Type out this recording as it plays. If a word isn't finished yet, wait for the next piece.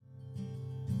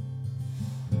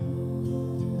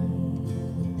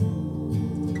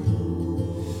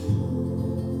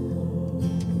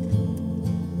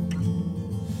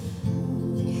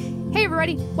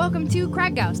everybody. Welcome to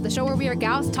Crag Gals, the show where we are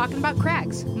gals talking about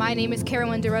crags. My name is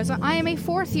Carolyn DeRosa. I am a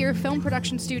fourth-year film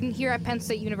production student here at Penn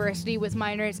State University with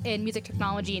minors in music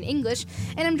technology and English,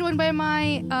 and I'm joined by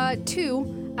my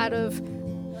two out of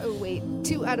three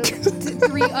other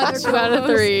co-hosts. 2 out of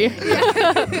 3.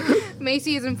 Yeah.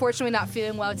 Macy is unfortunately not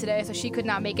feeling well today, so she could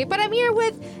not make it, but I'm here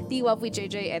with the lovely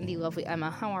JJ and the lovely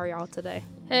Emma. How are y'all today?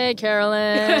 Hey,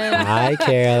 Carolyn. Hi,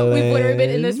 Carolyn. We've literally been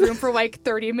in this room for like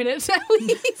 30 minutes at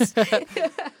least.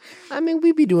 I mean,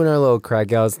 we'd be doing our little Crag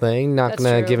Gals thing. Not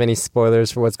going to give any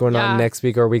spoilers for what's going on next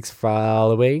week or weeks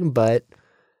following, but,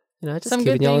 you know, just some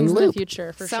keeping good y'all in things the in the loop.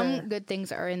 future, for Some sure. good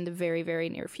things are in the very, very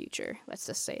near future. Let's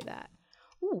just say that.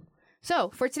 Ooh.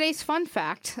 So, for today's fun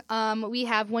fact, we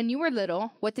have when you were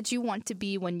little, what did you want to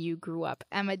be when you grew up?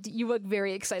 Emma, you look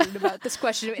very excited about this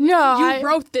question. No, you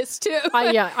wrote this too.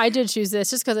 I did choose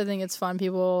this just because I think it's fun.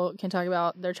 People can talk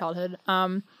about their childhood.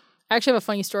 I actually have a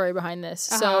funny story behind this.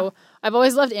 So, I've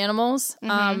always loved animals.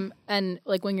 And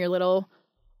like when you're little,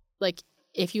 like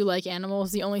if you like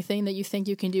animals, the only thing that you think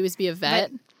you can do is be a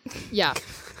vet. Yeah.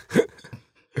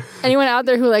 Anyone out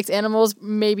there who likes animals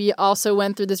maybe also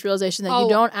went through this realization that you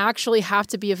don't actually have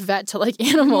to be a vet to like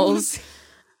animals.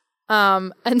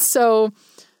 And so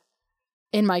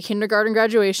in my kindergarten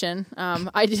graduation,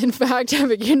 I did in fact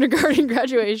have a kindergarten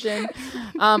graduation.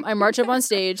 I march up on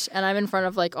stage and I'm in front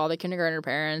of like all the kindergartner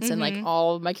parents and like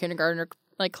all of my kindergartner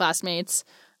like classmates.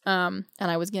 And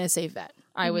I was going to say vet.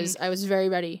 I was very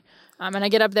ready. And I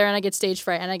get up there and I get stage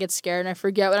fright and I get scared and I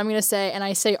forget what I'm going to say and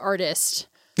I say artist.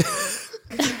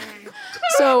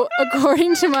 So,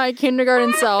 according to my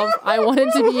kindergarten self, I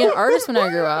wanted to be an artist when I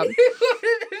grew up.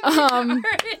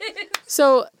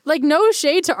 So, like, no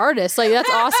shade to artists. Like, that's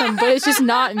awesome, but it's just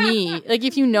not me. Like,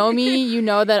 if you know me, you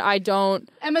know that I don't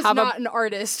Emma's not an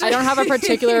artist. I don't have a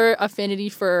particular affinity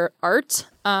for art.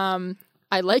 I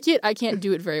like it. I can't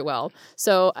do it very well.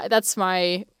 So, that's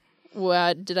my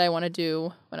what did I want to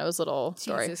do when I was little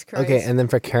story. Jesus Christ. Okay, and then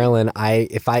for Carolyn, I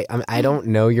don't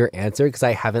know your answer because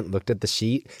I haven't looked at the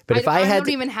sheet. But if I don't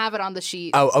even have it on the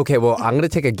sheet. Oh, okay. Well, I'm gonna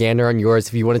take a gander on yours.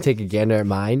 If you want to take a gander at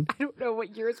mine, I don't know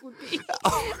what yours would be.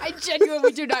 I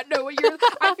genuinely do not know what yours.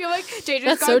 I feel like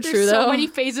JJ's gone through so many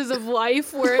phases of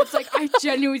life where it's like I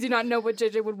genuinely do not know what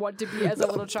JJ would want to be as a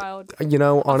little child. You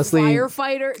know, honestly,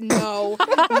 firefighter? No.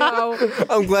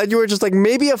 I'm glad you were just like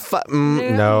maybe a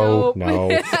no.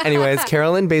 Anyways,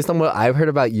 Carolyn, based on what I've heard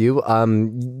about you,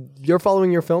 you're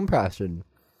following your film passion.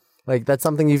 Like, that's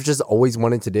something you've just always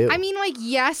wanted to do. I mean, like,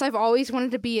 yes, I've always wanted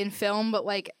to be in film, but,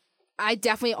 like, I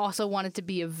definitely also wanted to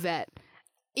be a vet.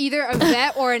 Either a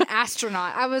vet or an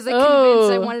astronaut. I was, like,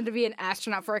 convinced I wanted to be an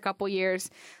astronaut for a couple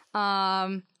years.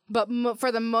 But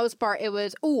for the most part, it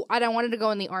was, I don't wanted to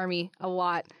go in the Army a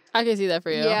lot. I can see that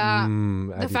for you. Yeah.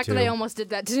 The fact that I almost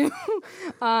did that, too.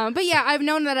 But, yeah, I've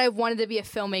known that I've wanted to be a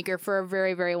filmmaker for a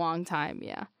very, very long time,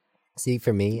 yeah. See,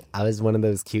 for me, I was one of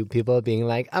those cute people being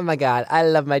like, oh my God, I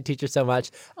love my teacher so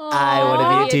much. I want to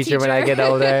be a teacher when I get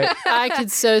older. I could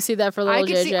so see that for little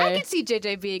JJ. I could see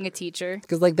JJ being a teacher.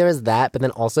 Because, like, there was that, but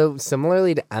then also,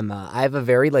 similarly to Emma, I have a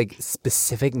very, like,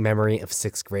 specific memory of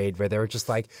 6th grade where they were just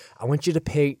like, I want you to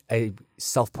paint a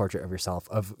self-portrait of yourself,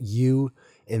 of you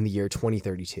in the year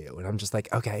 2032. And I'm just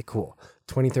like, okay, cool.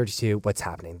 2032, what's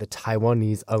happening? The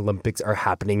Taiwanese Olympics are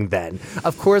happening then.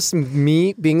 Of course,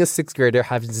 me being a 6th grader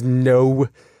has no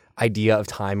idea of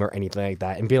time or anything like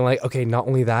that. And being like, okay, not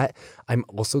only that, I'm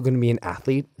also going to be an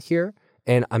athlete here.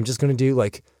 And I'm just going to do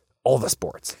like all the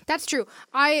sports. That's true.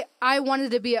 I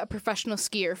wanted to be a professional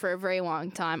skier for a very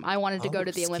long time. I wanted to go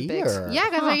to the Olympics. Yeah,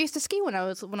 because I used to ski when I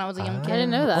was a young kid. I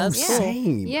didn't know that.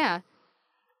 Same. Yeah.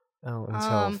 Oh, until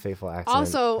a fateful accident.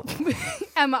 Also,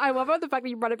 Emma, I love the fact that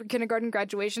you brought up your kindergarten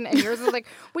graduation, and yours was like,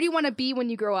 what do you want to be when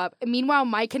you grow up? And meanwhile,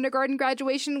 my kindergarten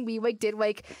graduation, we like did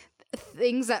like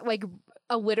things that like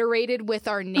alliterated with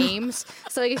our names.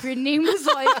 So like if your name was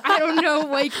like, I don't know,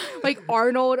 like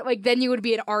Arnold, like then you would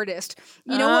be an artist.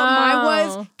 You know what mine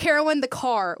was? Carolyn the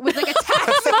car with like a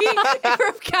taxi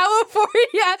from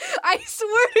California. I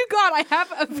swear to God, I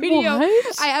have a video.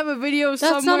 What? I have a video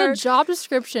somewhere. That's not a job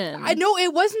description. I know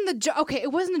it wasn't the job. Okay,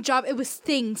 it wasn't a job. It was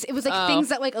things. It was like things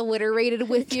that like alliterated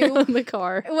with you. Carolyn the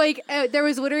car. Like there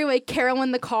was literally like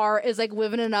Carolyn the car is like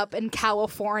living it up in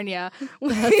California.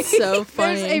 That's so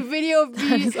funny. There's a video of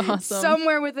me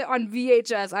somewhere with it on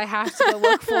VHS. I have to go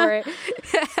look for it.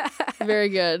 Very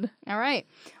good. All right.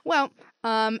 Well,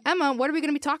 Emma, what are we going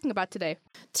to be talking about today?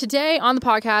 Today on the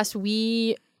podcast,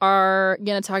 we are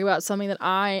going to talk about something that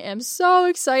I am so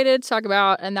excited to talk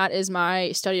about, and that is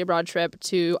my study abroad trip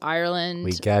to Ireland.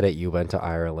 We get it. You went to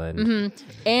Ireland.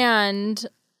 Mm-hmm. And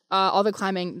all the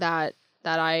climbing that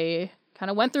I kind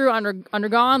of went through,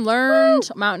 undergone, learned,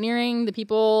 mountaineering, the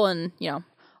people, and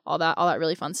all that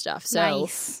really fun stuff. So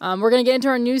Nice. we're going to get into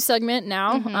our news segment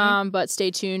now, but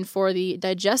stay tuned for the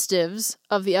digestives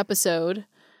of the episode,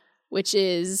 which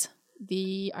is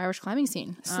the Irish climbing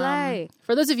scene. Slay.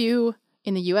 For those of you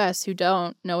in the U.S. who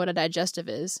don't know what a digestive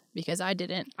is, because I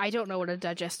didn't. I don't know what a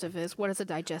digestive is. What is a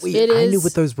digestive? Wait, I knew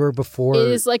what those were before. It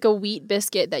is like a wheat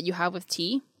biscuit that you have with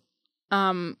tea.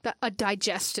 A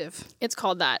digestive. It's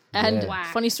called that. And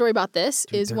Yeah. funny story about this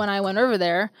is when I went over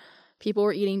there, people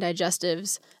were eating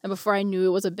digestives, and before I knew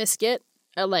it was a biscuit,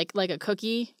 or like a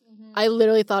cookie, I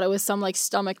literally thought it was some like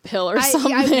stomach pill or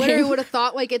something. I literally would have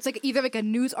thought like it's like either like a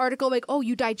news article, like, oh,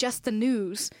 you digest the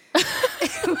news.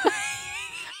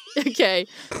 Okay,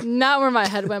 not where my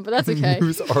head went, but that's okay.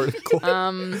 News article.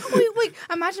 Wait,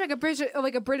 imagine like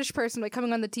a British person like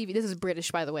coming on the TV. This is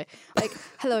British, by the way. Like,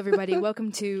 hello everybody,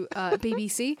 welcome to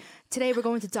BBC. Today we're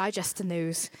going to digest the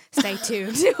news. Stay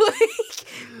tuned. Like,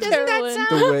 doesn't that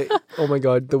sound? Oh my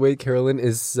god, the way Carolyn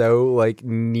is so like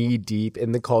knee deep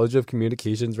in the College of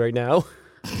Communications right now.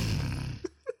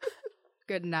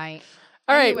 Good night.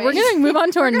 All right, Anyways, we're going to move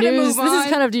on to our gonna news. move This on. is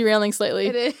kind of derailing slightly.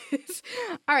 It is.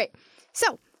 All right.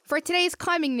 So for today's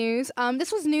climbing news,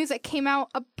 this was news that came out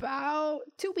about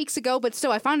 2 weeks ago, but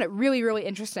still I found it really, really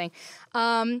interesting.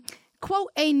 Quote,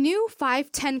 a new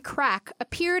 510 crack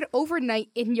appeared overnight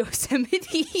in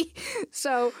Yosemite.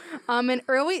 So,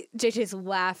 JJ's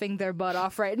laughing their butt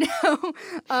off right now.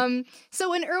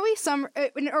 So in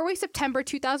early September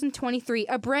 2023,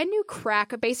 a brand new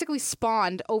crack basically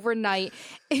spawned overnight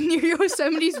in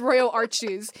Yosemite's Royal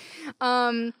Arches.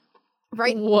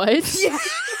 Right? What? Yeah.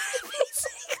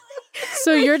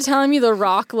 So you're telling me the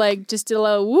rock like just did a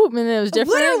little whoop and it was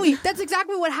different? Literally, that's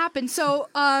exactly what happened. So,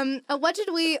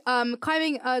 allegedly,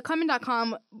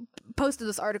 climbing.com posted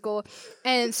this article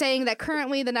and saying that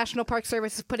currently the National Park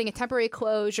Service is putting a temporary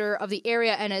closure of the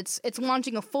area and it's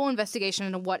launching a full investigation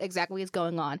into what exactly is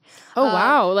going on. Oh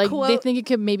wow! Like they think it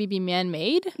could maybe be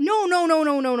man-made? No.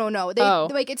 They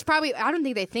like it's probably. I don't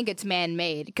think they think it's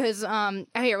man-made because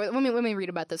here let me read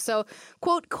about this. So,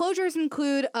 quote, closures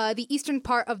include the eastern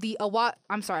part of the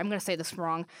I'm sorry, I'm going to say this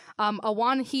wrong.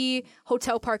 Awanhi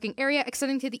Hotel parking area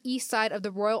extending to the east side of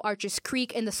the Royal Arches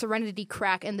Creek and the Serenity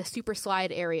Crack and the Super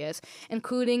Slide areas,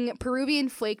 including Peruvian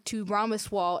Flake to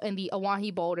Rhombus Wall and the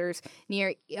Awanhi boulders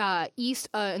near east,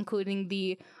 including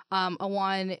the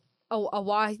Awani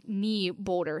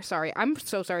boulder. Sorry, I'm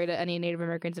so sorry to any Native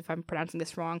Americans if I'm pronouncing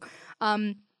this wrong.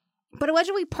 But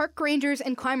allegedly, park rangers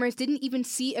and climbers didn't even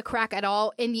see a crack at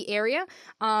all in the area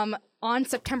on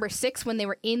September 6th when they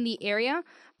were in the area.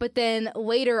 But then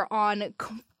later on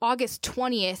August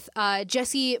 20th,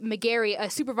 Jesse McGarry, a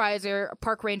supervisor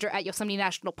park ranger at Yosemite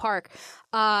National Park,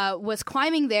 was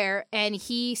climbing there, and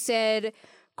he said,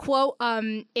 quote,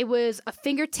 it was a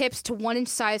fingertips to 1 inch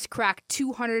size crack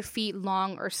 200 feet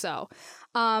long or so.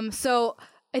 So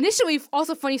initially,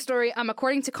 also funny story,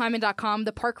 according to climbing.com,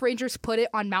 the park rangers put it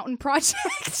on mountain project.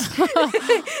 They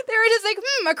were just like,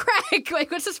 a crack.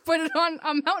 Like, let's just put it on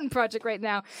a mountain project right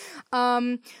now.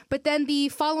 But then the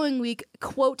following week,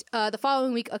 quote, a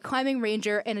climbing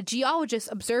ranger and a geologist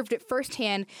observed it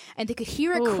firsthand, and they could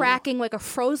hear it cracking like a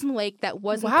frozen lake that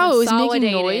wasn't consolidated. It was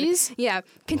making noise? Yeah.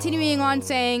 Continuing on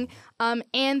saying,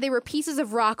 and there were pieces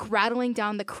of rock rattling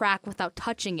down the crack without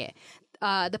touching it.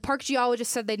 The park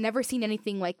geologist said they'd never seen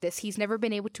anything like this. He's never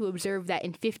been able to observe that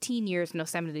in 15 years in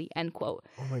Yosemite, end quote.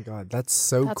 Oh my god, that's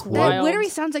so cool. That literally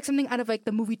sounds like something out of like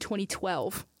the movie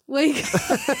 2012. Like, do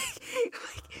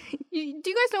you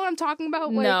guys know what I'm talking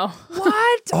about? Like, no.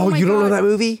 What? Oh, you don't know that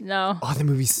movie? No. Oh, the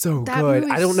movie's so That good.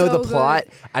 movie's I don't know so the plot.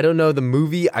 I don't know the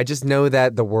movie. I just know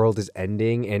that the world is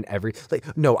ending and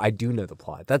no, I do know the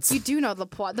plot. You do know the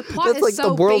plot. The plot That's is like so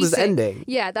the world basic. is ending.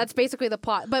 Yeah, that's basically the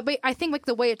plot. But I think like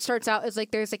the way it starts out is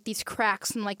like there's like these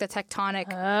cracks in like the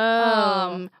tectonic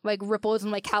like ripples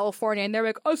in like California, and they're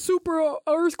like, a super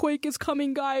earthquake is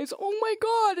coming, guys. Oh my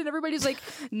god. And everybody's like,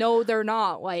 no, they're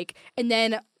not. Like, and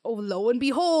then lo and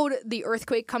behold, the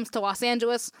earthquake comes to Los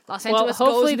Angeles. Los Angeles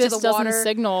hopefully goes into this the water. doesn't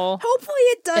signal Hopefully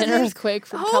it doesn't. an earthquake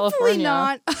from Hopefully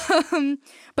California. not.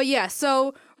 But yeah,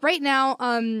 so right now,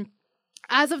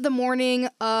 as of the morning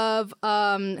of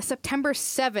September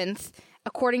 7th,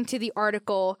 according to the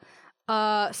article,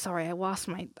 sorry, I lost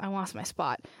my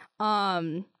spot.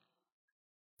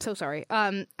 so sorry.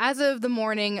 As of the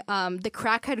morning, the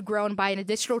crack had grown by an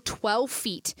additional 12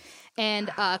 feet.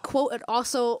 And, quote, it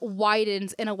also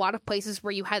widens in a lot of places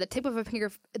where you had the tip of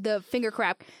the finger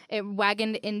crack. It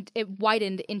widened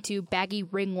into baggy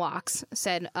ring locks,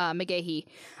 said McGahee.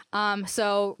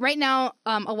 So right now,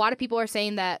 a lot of people are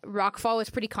saying that rockfall is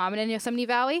pretty common in Yosemite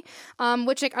Valley,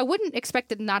 which I wouldn't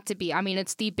expect it not to be. I mean,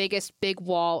 it's the biggest big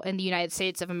wall in the United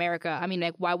States of America. I mean,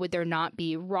 why would there not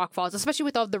be rockfalls, especially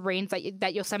with all the rains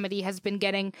that Yosemite has been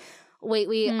getting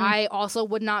lately? I also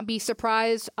would not be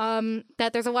surprised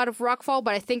that there's a lot of rockfall,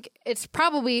 but I think it's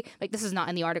probably, this is not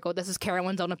in the article, this is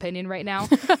Carolyn's own opinion right now.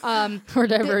 We're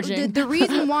diverging. The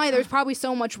reason why there's probably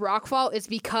so much rockfall is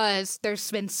because there's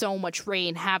been so much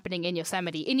rain happening in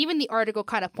Yosemite. And even the article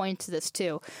kind of points to this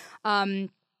too.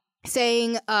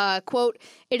 Saying, quote,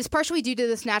 it is partially due to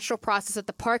this natural process that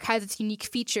the park has its unique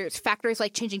features. Factors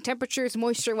like changing temperatures,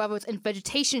 moisture levels, and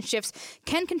vegetation shifts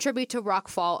can contribute to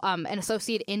rockfall, and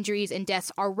associated injuries and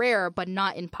deaths are rare but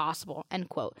not impossible, end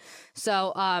quote.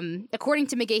 So, according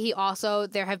to McGahee also,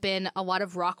 there have been a lot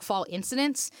of rockfall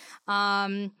incidents.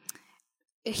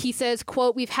 He says,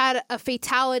 quote, we've had a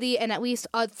fatality and at least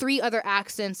 3 other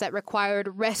accidents that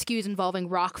required rescues involving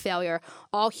rock failure,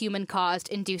 all human-caused,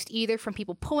 induced either from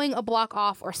people pulling a block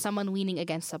off or someone leaning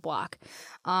against a block.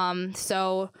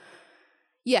 So,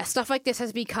 yeah, stuff like this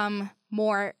has become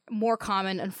more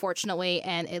common, unfortunately,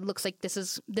 and it looks like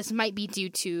this might be due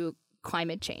to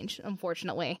climate change,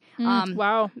 unfortunately.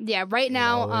 Wow. Yeah, right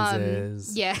now,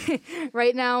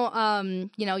 right now,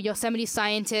 Yosemite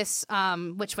scientists,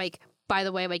 which by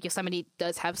the way, Yosemite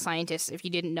does have scientists. If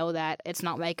you didn't know that, it's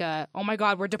not like oh my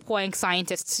God, we're deploying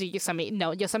scientists to Yosemite.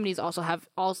 No, Yosemite's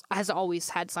has always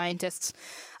had scientists.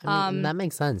 I mean, that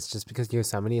makes sense, just because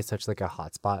Yosemite is such a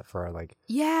hotspot for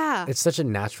yeah, it's such a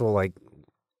natural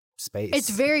space. It's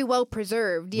very well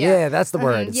preserved. Yeah, that's the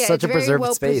word. It's such a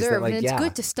preserved space that and it's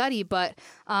good to study. But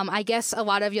I guess a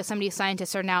lot of Yosemite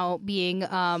scientists are now being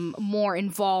more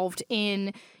involved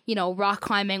in rock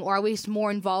climbing, or at least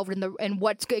more involved in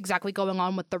what's exactly going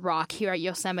on with the rock here at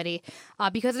Yosemite,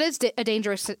 because it is a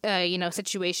dangerous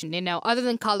situation. Other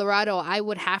than Colorado, I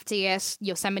would have to guess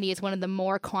Yosemite is one of the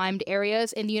more climbed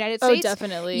areas in the United States. Oh,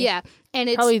 definitely. Yeah, and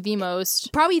it's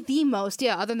probably the most.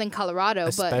 Yeah, other than Colorado,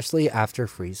 especially after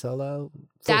Free Solo.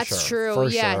 That's true. For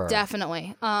yeah, sure.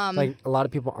 Definitely. A lot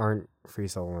of people aren't free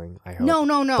soloing. I hope. No.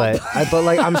 But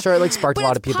I'm sure it sparked a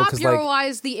lot of people because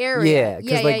popularized the area.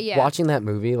 Yeah, because watching that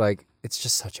movie, it's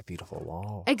just such a beautiful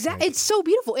wall. Exactly, it's so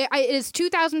beautiful. It is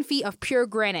 2,000 feet of pure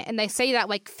granite, and they say that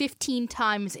 15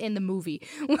 times in the movie.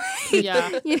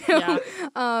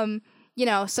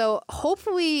 So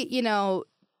hopefully,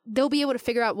 they'll be able to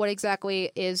figure out what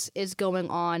exactly is going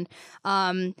on.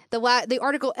 The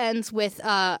article ends with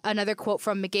another quote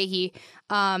from McGahee.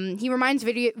 He reminds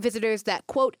visitors that,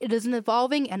 quote, it is an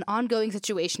evolving and ongoing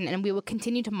situation, and we will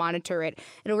continue to monitor it.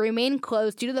 It will remain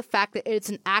closed due to the fact that it's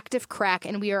an active crack,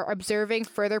 and we are observing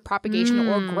further propagation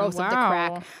or growth of the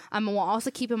crack. And we'll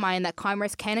also keep in mind that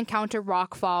climbers can encounter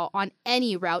rockfall on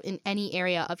any route in any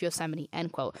area of Yosemite,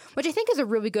 end quote. Which I think is a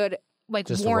really good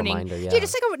just warning. A reminder, yeah.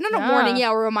 Just a warning,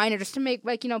 a reminder, just to make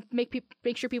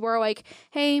make sure people are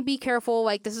hey, be careful,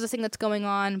 this is a thing that's going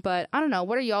on. But I don't know,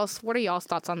 what are y'all's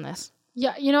thoughts on this?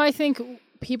 Yeah, I think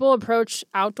people approach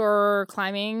outdoor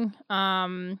climbing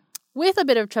with a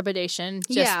bit of trepidation,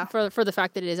 for the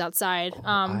fact that it is outside.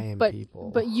 I am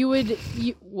people. But you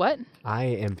what? I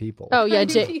am people. Oh yeah,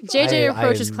 JJ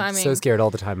approaches climbing. So scared all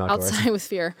the time outdoors. Outside with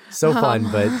fear. So fun,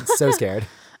 but so scared.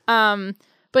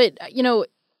 But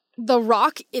the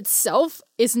rock itself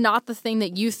is not the thing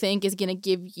that you think is going to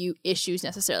give you issues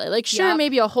necessarily.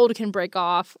 Maybe a hold can break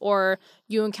off, or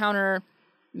you encounter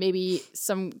maybe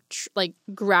some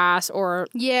grass or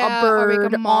a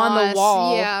bird on the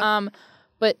wall. Yeah.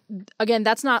 But again,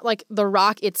 that's not the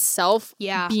rock itself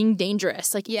being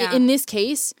dangerous. In this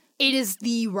case, it is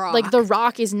the rock. The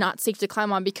rock is not safe to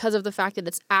climb on because of the fact that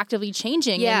it's actively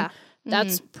changing. Yeah. And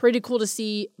that's pretty cool to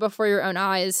see before your own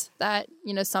eyes that,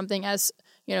 something as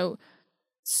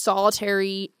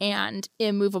solitary and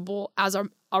immovable as a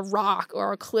rock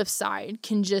or a cliffside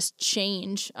can just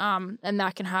change, and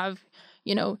that can have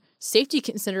safety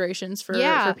considerations for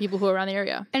people who are around the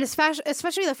area, and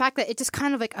especially the fact that it just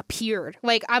kind of appeared.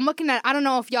 I'm looking at, I don't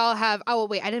know if y'all have, oh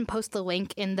wait, I didn't post the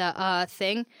link in the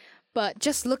thing, but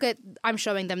just look at, I'm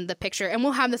showing them the picture, and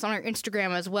we'll have this on our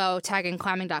Instagram as well,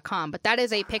 taggingclimbing.com, but that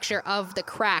is a picture of the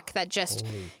crack that just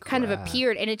kind of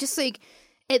appeared, and it just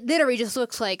it literally just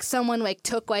looks like someone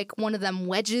took one of them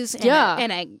wedges and a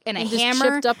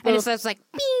hammer, and it says bing,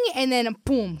 and then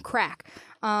boom, crack.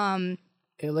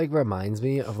 It like reminds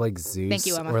me of like Zeus Thank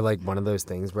you, Emma. or like one of those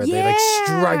things where they like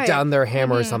strike down their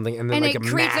hammer or something and then And like it a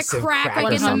creates massive a crack like or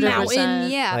in the something.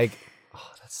 mountain. Yeah. Like, oh,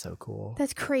 that's so cool.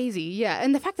 That's crazy. Yeah.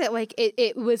 And the fact that like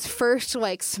it was first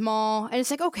like small and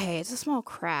it's like, okay, it's a small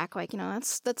crack. Like,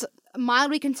 that's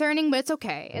mildly concerning, but it's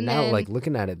okay. And now, then like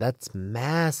looking at it, that's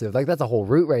massive. Like that's a whole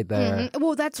route right there.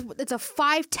 well, it's a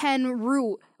 5'10"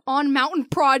 route on mountain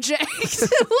projects.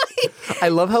 Like, I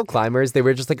love how climbers, they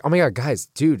were just like, oh my God, guys,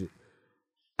 dude.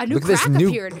 a new Look at this crack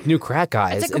appeared. new crack,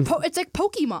 guys. It's like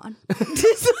Pokemon.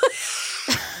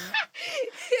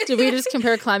 Did we just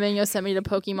compare climbing Yosemite to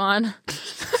Pokemon?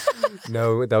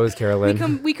 No, that was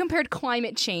Carolyn. We compared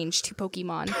climate change to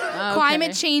Pokemon.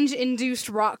 Climate change induced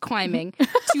rock climbing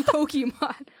to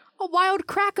Pokemon. A wild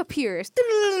crack appears.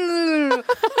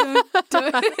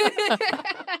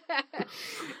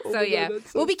 So yeah,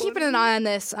 we'll be keeping an eye on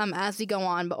this as we go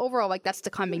on. But overall, like that's the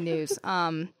climbing news.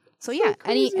 So yeah,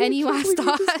 any last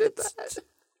thoughts?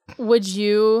 Would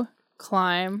you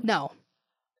climb? No.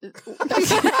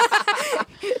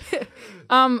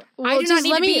 Well, I do not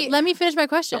need to be- let me finish my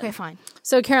question. Okay, fine.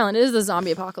 So, Carolyn, it is the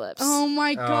zombie apocalypse. Oh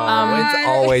my god! It's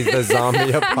always the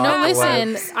zombie apocalypse. No,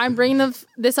 listen, I'm bringing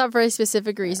this up for a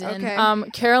specific reason. Okay.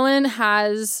 Carolyn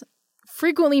has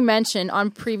frequently mentioned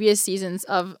on previous seasons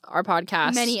of our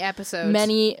podcast, Many episodes.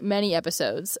 many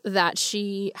episodes, that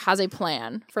she has a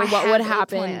plan for what have would a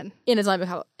happen plan. in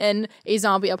a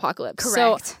zombie apocalypse.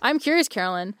 Correct. So, I'm curious,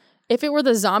 Carolyn, if it were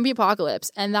the zombie apocalypse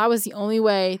and that was the only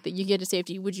way that you get to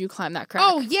safety, would you climb that crack?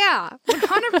 Oh yeah,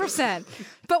 100%.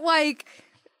 But like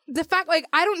the fact, like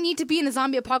I don't need to be in a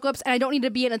zombie apocalypse, and I don't need to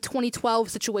be in a 2012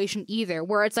 situation either,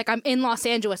 where it's like I'm in Los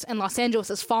Angeles and Los Angeles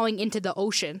is falling into the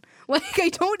ocean. Like I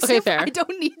don't. Okay, fair. I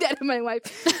don't need that in my life.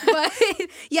 But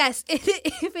yes,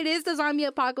 if it is the zombie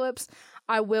apocalypse,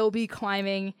 I will be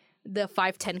climbing the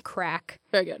 5'10" crack.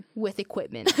 Very good. With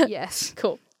equipment. Yes.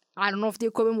 Cool. I don't know if the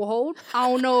equipment will hold. I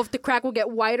don't know if the crack will get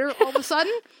wider all of a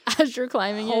sudden. As you're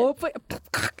climbing it. Hopefully.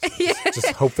 Yeah.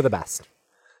 Just hope for the best.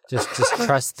 Just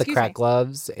trust the Excuse crack me.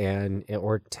 gloves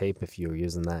or tape if you were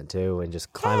using that too, and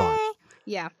just climb on.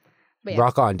 Yeah. But yeah.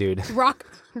 Rock on, dude. Rock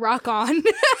on.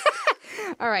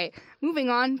 All right. Moving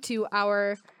on to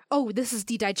our... Oh, this is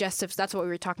the digestives. That's what we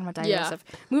were talking about, digestive.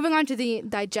 Yeah. Moving on to the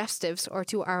digestives, or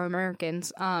to our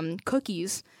Americans,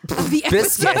 cookies of the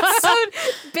Biscuits.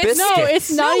 episode. Biscuits. No,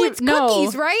 it's not. No, it's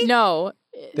cookies, right? No,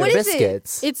 They're What is it?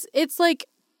 biscuits. it's like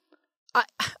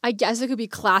I guess it could be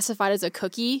classified as a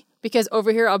cookie because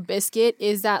over here a biscuit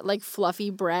is that like fluffy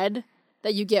bread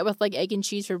that you get with like egg and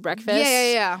cheese for breakfast.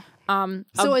 Yeah.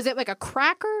 So is it like a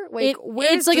cracker? Like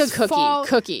where it's does like a this cookie. fall-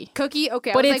 Cookie. Cookie?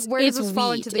 Okay. But I was like, where does it's this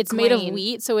fall wheat. into the It's made of grain?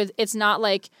 wheat, so it's not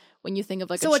like when you think of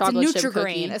like So a it's a chocolate chip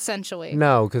Nutri-Grain, cookie. essentially.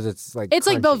 No, because it's like It's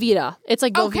like crunchy. Belvita. It's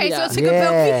like Belvita. Okay, so it's like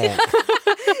Yeah. a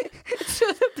Belvita. So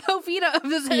the Belvita of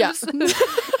this Yeah. episode.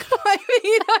 Climbing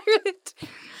in Ireland.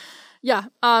 Yeah,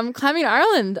 climbing to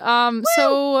Ireland.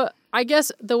 So I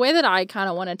guess the way that I kind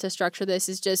of wanted to structure this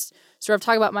is just sort of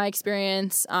talk about my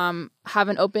experience, have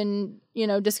an open,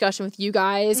 discussion with you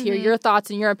guys, hear your thoughts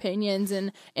and your opinions,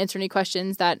 and answer any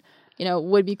questions that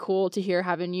would be cool to hear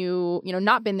having you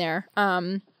not been there.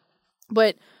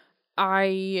 But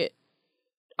I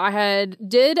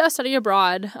did a study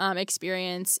abroad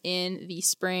experience in the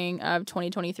spring of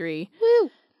 2023.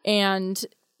 Woo. And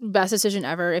best decision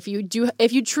ever. If you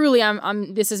truly,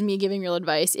 this is me giving real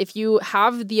advice. If you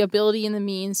have the ability and the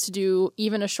means to do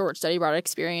even a short study abroad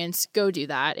experience, go do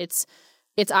that. It's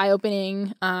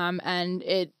eye-opening, and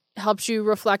it helps you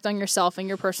reflect on yourself and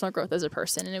your personal growth as a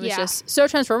person. And it was just so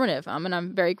transformative. And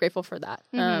I'm very grateful for that.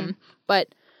 But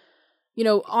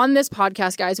on this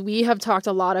podcast, guys, we have talked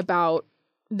a lot about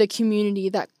the community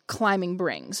that climbing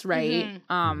brings, right?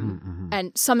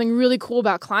 And something really cool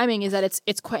about climbing is that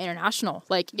it's quite international.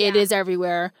 Like it is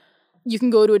everywhere. You can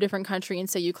go to a different country and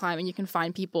say you climb, and you can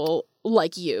find people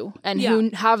like you and who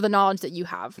have the knowledge that you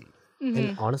have.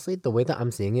 And honestly, the way that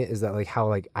I'm seeing it is that like how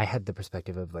like I had the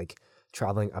perspective of like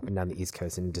traveling up and down the East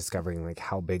Coast and discovering like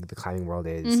how big the climbing world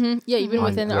is. Yeah, even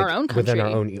within our own country. Within our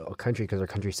own country, because our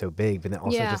country's so big, but then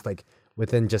also just like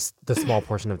within just the small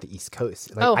portion of the East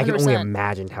Coast. Like I can only 100%.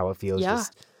 imagine how it feels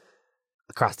just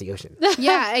across the ocean.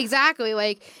 Yeah, exactly.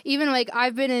 Like even like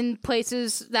I've been in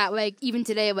places that like even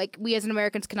today like we as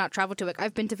Americans cannot travel to. Like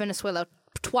I've been to Venezuela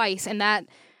twice, and that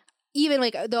even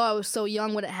like though I was so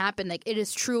young when it happened, like it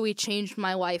has truly changed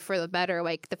my life for the better.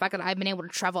 Like the fact that I've been able to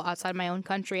travel outside my own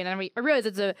country, and I realize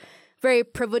it's a very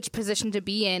privileged position to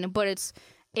be in, but it's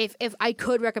if I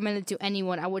could recommend it to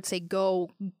anyone, I would say go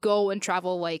and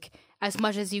travel like as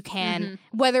much as you can,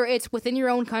 whether it's within your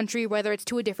own country, whether it's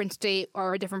to a different state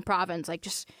or a different province. Like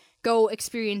just go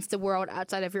experience the world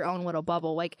outside of your own little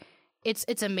bubble. Like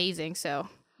it's amazing. So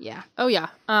yeah. Oh yeah.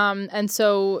 And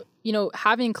so,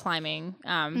 having climbing,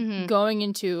 going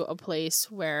into a place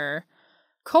where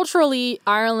culturally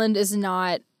Ireland is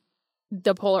not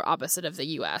the polar opposite of the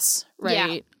US,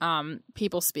 right? Yeah.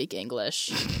 People speak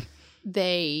English.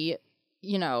 They,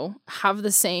 have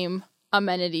the same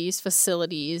amenities,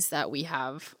 facilities that we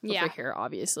have over here,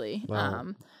 obviously.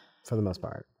 Well, for the most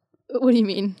part. What do you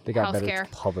mean? They got Healthcare. better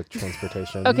public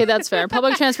transportation. Okay, that's fair.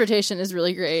 Public transportation is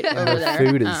really great over there.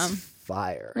 Food is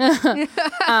fire.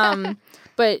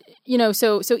 But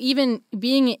so even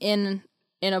being in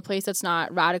a place that's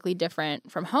not radically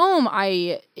different from home,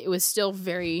 it was still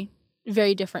very,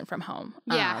 very different from home.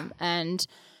 Yeah. And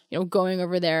going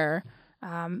over there,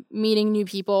 meeting new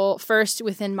people first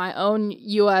within my own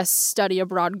U.S. study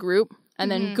abroad group, and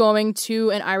then going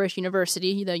to an Irish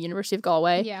university, the University of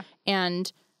Galway,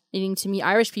 and needing to meet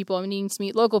Irish people, needing to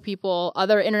meet local people,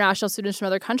 other international students from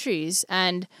other countries,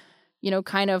 and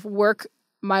kind of work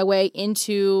my way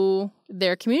into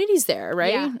their communities there,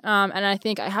 right? Yeah. And I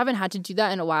think I haven't had to do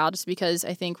that in a while, just because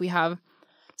I think we have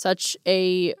such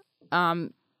a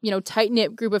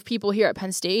tight-knit group of people here at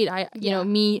Penn State.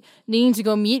 Me needing to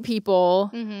go meet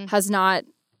people has not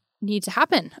need to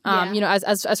happen,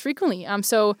 as frequently.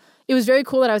 So it was very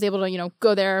cool that I was able to,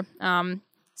 go there,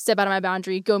 step out of my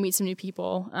boundary, go meet some new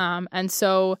people. And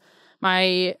so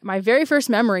my very first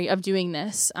memory of doing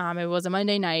this, it was a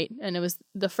Monday night, and it was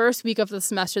the first week of the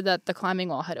semester that the climbing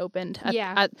wall had opened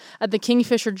at the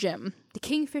Kingfisher Gym. The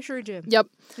Kingfisher Gym. Yep,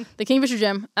 the Kingfisher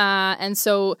Gym. And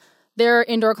so their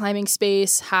indoor climbing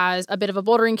space has a bit of a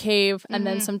bouldering cave and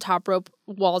then some top rope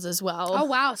walls as well. Oh,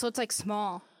 wow. So it's like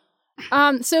small.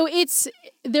 So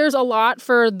there's a lot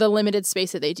for the limited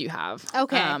space that they do have.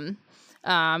 Okay.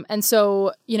 And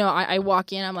so, I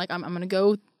walk in, I'm like, I'm going to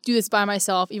go do this by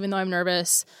myself, even though I'm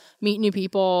nervous, meet new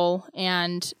people,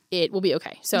 and it will be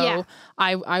okay. So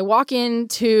I walk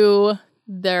into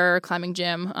their climbing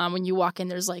gym. When you walk in,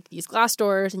 there's like these glass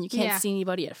doors and you can't see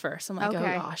anybody at first. I'm like, oh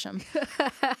gosh, I'm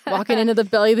walking into the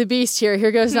belly of the beast here.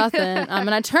 Here goes nothing. And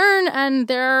I turn and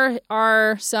there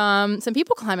are some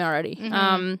people climbing already.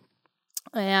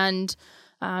 And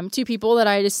two people that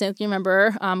I distinctly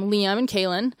remember, Liam and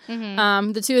Kaylin.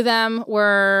 The two of them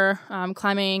were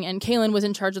climbing, and Kaylin was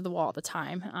in charge of the wall at the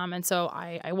time. And so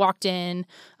I walked in.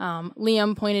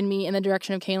 Liam pointed me in the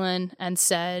direction of Kaylin and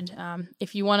said,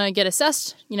 if you want to get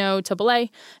assessed, to belay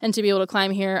and to be able to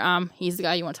climb here, he's the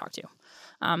guy you want to talk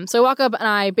to. So I walk up and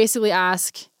I basically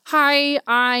ask, hi,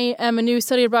 I am a new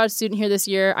study abroad student here this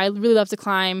year. I really love to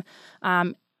climb.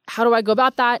 How do I go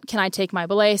about that? Can I take my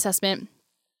belay assessment?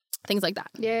 Things like that.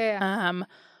 Yeah.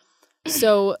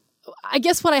 So I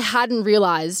guess what I hadn't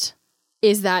realized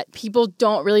is that people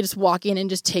don't really just walk in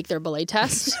and just take their belay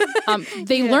test.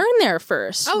 They learn there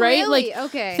first, right? Really? Like,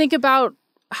 okay. Think about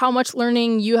how much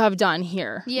learning you have done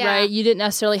here, Yeah. right? You didn't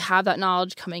necessarily have that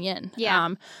knowledge coming in. Yeah.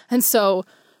 And so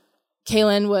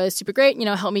Kaylin was super great,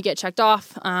 helped me get checked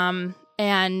off.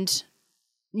 And,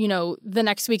 the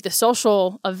next week, the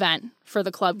social event for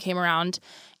the club came around,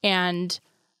 and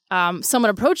someone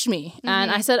approached me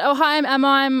and I said, oh, hi, I'm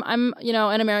Emma. I'm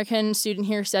an American student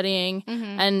here studying.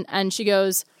 And she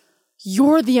goes,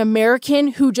 you're the American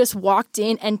who just walked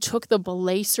in and took the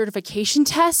belay certification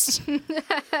test? And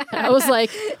I was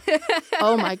like,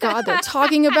 oh my God, they're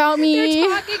talking about me.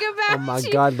 They're talking about Oh my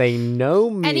God, they know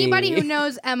me. Anybody who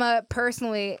knows Emma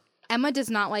personally, Emma does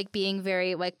not like being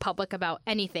very public about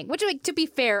anything, which to be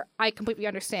fair, I completely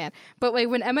understand. But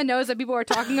when Emma knows that people are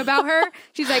talking about her,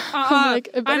 she's like,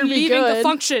 it better I'm be leaving good. the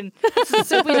function. This is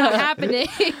simply not happening.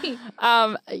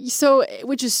 So,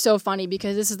 which is so funny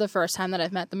because this is the first time that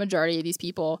I've met the majority of these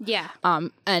people. Yeah.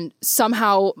 And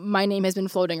somehow my name has been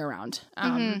floating around.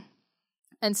 And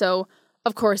so,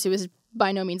 of course, it was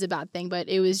by no means a bad thing, but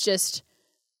it was just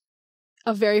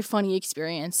a very funny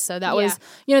experience. So that was,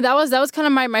 that was kind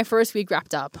of my first week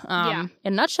wrapped up, in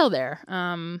a nutshell there.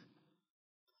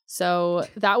 So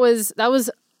that was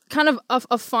kind of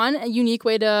a fun and unique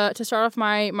way to start off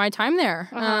my time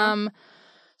there.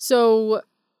 So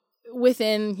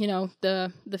within,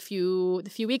 the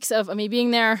few weeks of me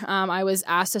being there, I was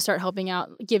asked to start helping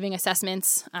out giving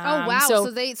assessments. Oh wow!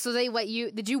 So they let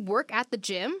you? Did you work at the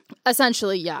gym?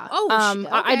 Essentially, yeah. Oh, okay.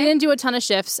 I didn't do a ton of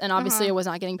shifts, and obviously I was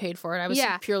not getting paid for it. I was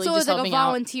purely so just it was helping a out.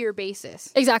 volunteer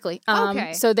basis. Exactly.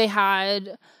 Okay. So they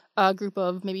had a group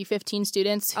of maybe 15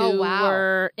 students who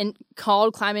were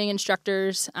called climbing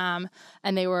instructors, and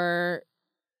they were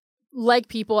like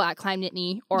people at Climb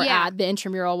Nittany or at the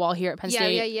intramural wall here at Penn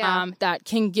State that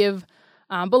can give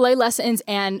belay lessons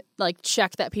and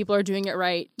check that people are doing it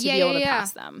right to be able to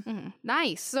pass them. Mm-hmm.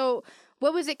 Nice. So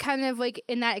what was it kind of like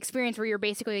in that experience where you're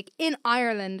basically in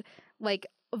Ireland like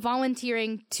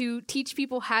volunteering to teach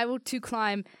people how to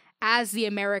climb as the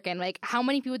American? Like, how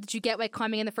many people did you get like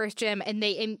climbing in the first gym and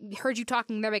they heard you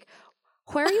talking? They're like,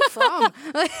 where are you from?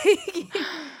 Like,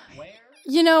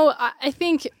 You know, I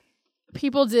think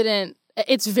people didn't.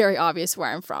 It's very obvious where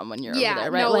I'm from when you're over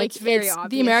there, right? No, like it's very obvious.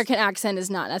 The American accent is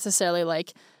not necessarily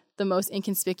like the most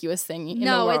inconspicuous thing in the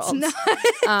world. It's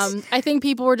not. I think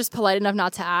people were just polite enough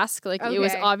not to ask. Like it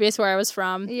was Okay. obvious where I was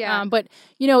from. Yeah. But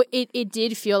you know, it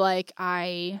did feel like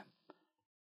I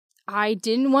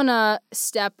didn't want to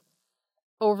step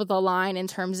over the line in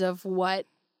terms of what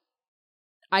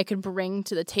I could bring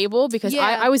to the table because Yeah.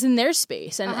 I was in their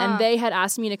space and they had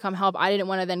asked me to come help. I didn't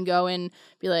want to then go and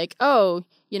be like, oh,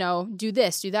 you know, do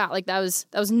this, do that. Like that was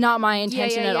not my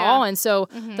intention at all. And so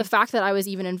the fact that I was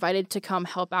even invited to come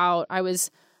help out, I was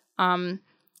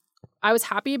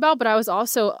happy about, but I was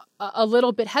also a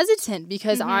little bit hesitant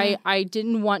because I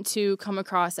didn't want to come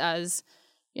across as,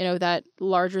 you know, that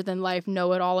larger than life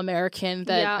know-it-all American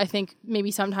that I think maybe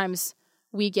sometimes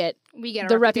we get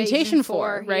the reputation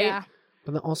for, right? Yeah.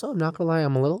 But then also, I'm not gonna lie,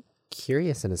 I'm a little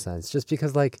curious in a sense, just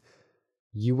because like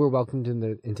you were welcomed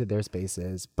into their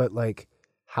spaces, but like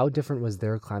how different was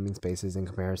their climbing spaces in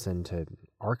comparison to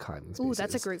our climbing spaces? Ooh,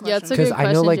 that's a great question. Yeah, it's a good Because question,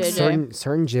 I know like JJ.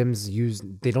 certain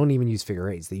gyms they don't even use figure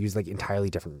eights; they use like entirely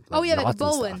different. Like, Oh, yeah, like knots and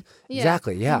bowling. stuff. Yeah.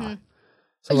 Exactly. Yeah. Mhm.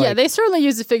 So, Yeah, like, they certainly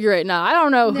use a figure eight now. I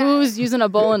don't know who's using a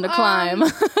bowline to climb.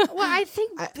 Well, I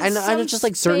think I know some just,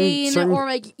 like, certain- Spain or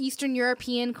like Eastern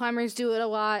European climbers do it a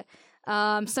lot.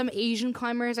 Some Asian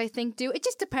climbers I think do. It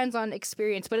just depends on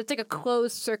experience, but it's like a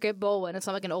closed circuit bowline. It's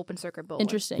not like an open circuit bowline.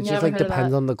 Interesting. It Yeah, just I like haven't heard of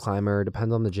depends that. on the climber,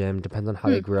 depends on the gym, depends on how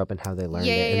they grew up and how they learned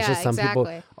Yeah, it. And yeah, it's just some exactly.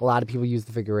 people, a lot of people use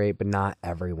the figure eight, but not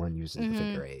everyone uses the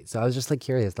figure eight. So I was just like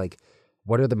curious, like,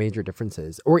 what are the major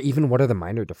differences, or even what are the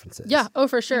minor differences? Yeah. Oh,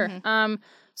 for sure.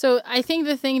 So I think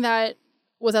the thing that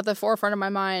was at the forefront of my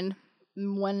mind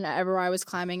whenever I was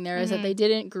climbing there is that they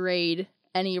didn't grade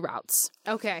any routes.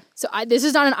 Okay. So this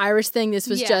is not an Irish thing. This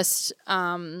was Yeah. just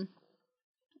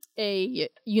a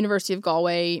University of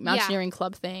Galway mountaineering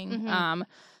club thing.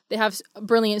 They have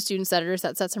brilliant student setters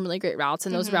that set some really great routes,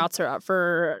 and those routes are up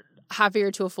for half a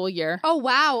year to a full year. Oh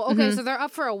wow. Okay, so they're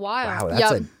up for a while. Wow, that's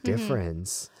Yep. a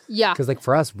difference. Yeah. Because like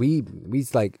for us, we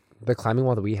like the climbing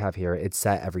wall that we have here, it's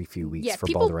set every few weeks Yeah, for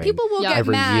people bouldering. will get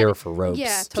every mad. year for ropes.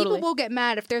 Yeah, Totally. people will get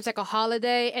mad if there's like a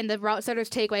holiday and the route setters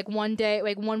take like 1 day,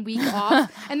 like 1 week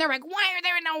off, and they're like, "Why are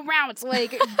there no routes?"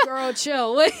 Like, girl,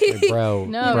 chill. Like, bro,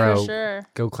 No, bro, for sure.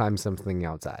 go climb something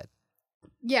outside.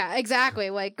 Yeah, exactly.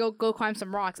 Like, go climb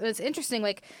some rocks. And it's interesting.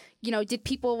 Like, you know, did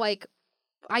people like?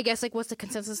 I guess like what's the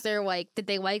consensus there? Like, did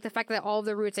they like the fact that all of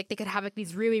the routes like they could have like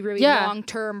these really really Yeah. long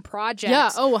term projects? Yeah.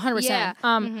 Oh, 100%. Yeah.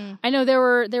 I know there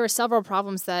were several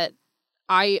problems that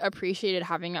I appreciated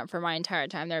having up for my entire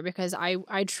time there because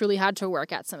I truly had to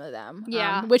work at some of them.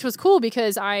 Yeah. Which was cool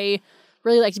because I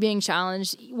really liked being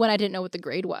challenged when I didn't know what the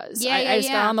grade was. Yeah, I just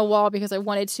got yeah. on the wall because I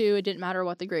wanted to. It didn't matter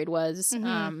what the grade was.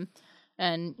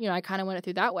 And, you know, I kind of went it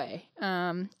through that way.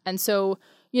 And so,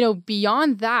 you know,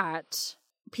 beyond that,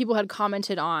 people had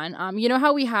commented on, you know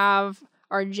how we have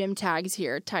our gym tags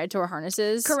here tied to our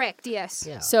harnesses? Correct. Yes.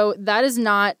 Yeah. So that is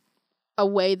not a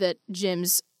way that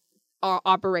gyms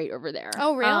operate over there.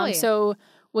 Oh, really? So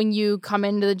when you come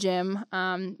into the gym,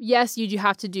 yes, you do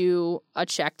have to do a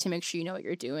check to make sure you know what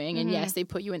you're doing. And yes, they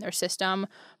put you in their system,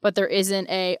 but there isn't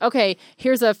okay,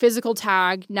 here's a physical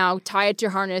tag. Now tie it to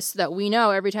your harness so that we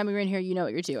know every time you're in here, you know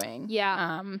what you're doing.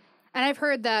 Yeah. And I've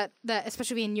heard that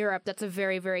especially in Europe, that's a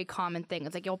very, very common thing.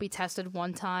 It's like you'll be tested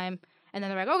one time, and then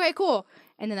they're like, okay, cool.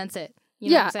 And then that's it.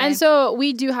 You know what I'm saying? And so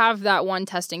we do have that one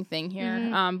testing thing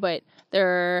here. But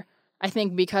I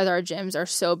think because our gyms are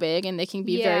so big and they can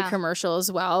be very commercial as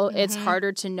well, it's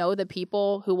harder to know the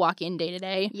people who walk in day to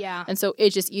day. Yeah. And so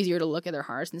it's just easier to look at their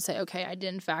harness and say, okay, I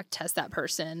did in fact test that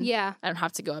person. Yeah. I don't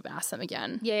have to go up and ask them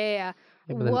again. Yeah.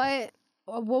 but then-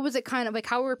 What was it kind of like?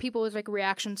 How were people's like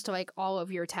reactions to like all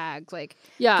of your tags? Like,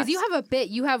 Yeah. because you have a bit,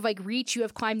 you have like reach, you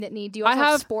have climb Nittany. Do you also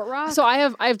have Sport Rock? So I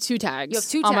have 2 tags. You have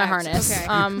 2 on my tags.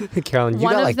 harness. Okay. Carolyn, you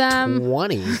One got of like them-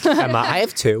 20. Emma, I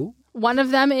have 2. One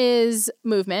of them is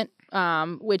Movement,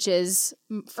 which is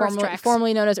Tracks.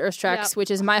 formerly known as Earth Tracks, Yep.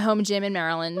 which is my home gym in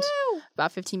Maryland,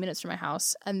 about 15 minutes from my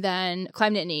house. And then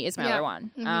Climb Nittany is my Yep. other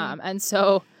one. And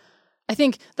so I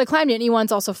think the Climb Nittany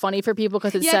one's also funny for people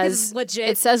because it 'cause says it's legit.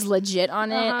 It says legit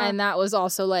on it, and that was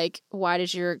also like, why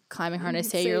does your climbing harness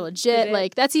say you're legit?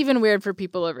 Like that's even weird for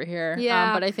people over here.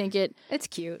 Yeah. But I think it It's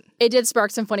cute. did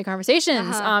spark some funny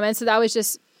conversations. And so that was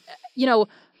just, you know,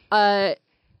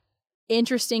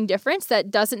 interesting difference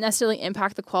that doesn't necessarily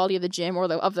impact the quality of the gym or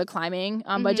of the climbing,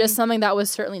 but just something that was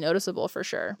certainly noticeable for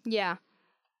sure. Yeah.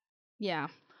 Yeah.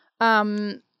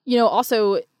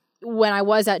 Also when I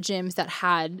was at gyms that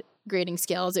had grading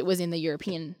scales, it was in the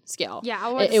European scale. Yeah,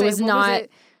 I it was not.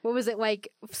 What was it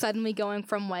like suddenly going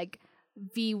from like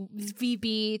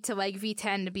VB to like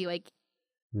V10 to be like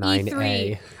 9A.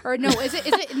 E3? Or no, is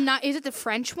it not? Is it the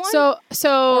French one? So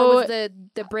or was it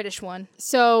the British one?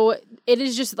 So it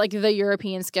is just like the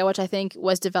European scale, which I think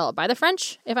was developed by the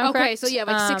French, if I'm correct. Okay, so yeah,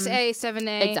 like 6A,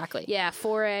 7A. Exactly. Yeah,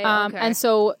 4A. Okay. And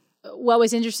so what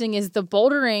was interesting is the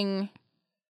bouldering,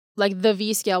 like the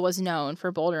V scale was known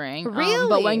for bouldering. Really?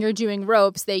 But when you're doing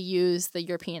ropes, they use the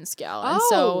European scale. And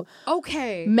so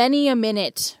okay. many a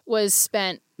minute was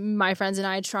spent, my friends and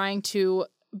I, trying to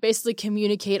basically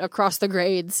communicate across the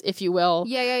grades, if you will.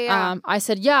 Yeah. I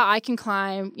said, yeah, I can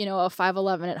climb, a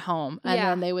 5'11" at home. And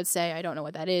then they would say, I don't know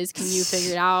what that is. Can you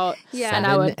figure it out? Yeah. And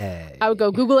I would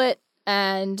go Google it,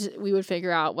 and we would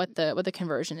figure out what the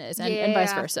conversion is, and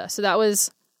vice versa. So that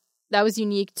was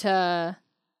unique to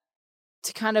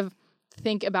kind of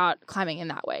think about climbing in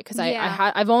that way, because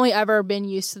I've only ever been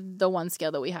used to the one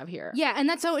scale that we have here. Yeah, and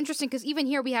that's so interesting because even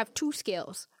here we have 2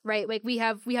 scales, right? Like we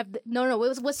have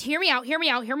let's hear me out.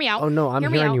 Oh no, I'm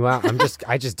hearing you out.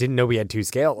 I just didn't know we had 2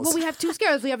 scales. Well, we have 2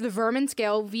 scales. We have the Vermin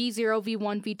scale, V0,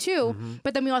 V1, V2,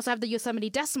 but then we also have the Yosemite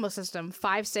decimal system,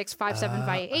 5, 6, 5, 7,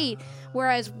 5, 8.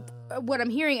 Whereas what I'm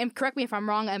hearing, and correct me if I'm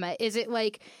wrong, Emma, is it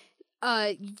like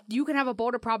you can have a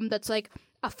boulder problem that's like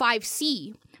a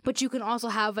 5C, but you can also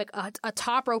have like a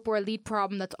top rope or a lead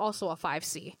problem that's also a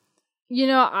 5C.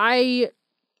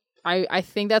 I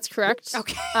think that's correct.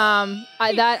 Okay.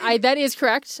 That is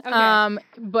correct. Okay.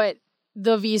 But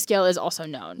the V scale is also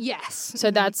known. Yes. So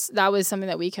that was something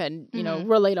that we could,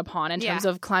 relate upon in terms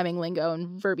of climbing lingo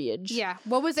and verbiage. Yeah.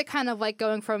 What was it kind of like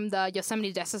going from the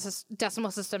Yosemite decimal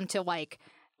system to like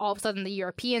all of a sudden the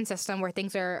European system, where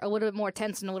things are a little bit more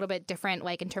tense and a little bit different,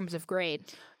 like in terms of grade?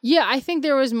 Yeah, I think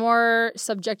there was more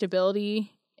subjectability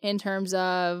in terms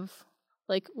of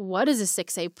like, what is a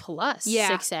 6A plus?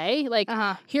 Yeah. 6A? Like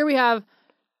here we have,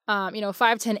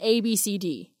 510 A, B, C,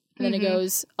 D. And then it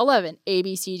goes 11 A,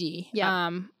 B, C, D.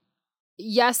 Yeah.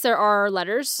 Yes, there are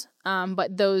letters,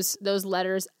 but those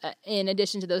letters, in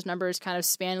addition to those numbers, kind of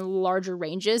span larger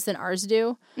ranges than ours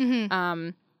do.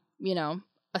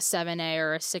 A 7A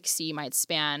or a 6C might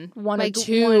span one or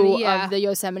two of the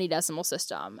Yosemite decimal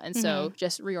system. And so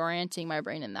just reorienting my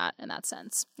brain in that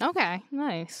sense. Okay,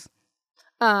 nice.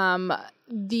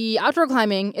 The outdoor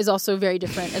climbing is also very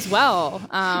different as well.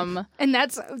 And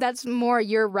that's more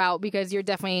your route, because you're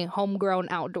definitely homegrown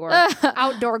outdoor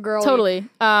girl. Totally.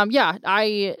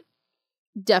 I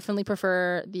definitely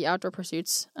prefer the outdoor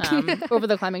pursuits over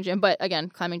the climbing gym. But again,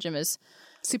 climbing gym is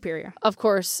superior, of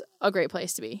course, a great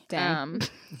place to be. Carolyn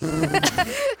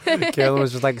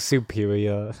was just like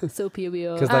superior.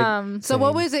 So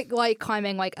what was it like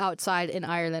climbing like outside in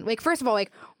Ireland? Like, first of all,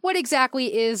 like what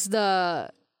exactly is the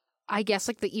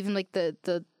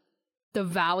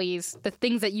valleys, the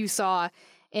things that you saw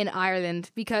in Ireland?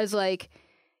 Because like,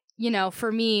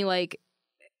 for me, like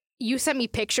you sent me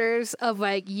pictures of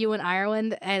like you in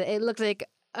Ireland, and it looked like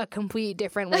a complete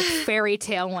different like fairy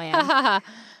tale land.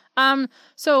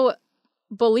 So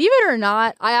believe it or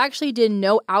not, I actually did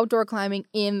no outdoor climbing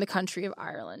in the country of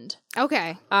Ireland.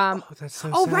 Okay. That's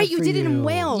so sad right, you for did it in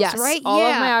Wales, yes, right? All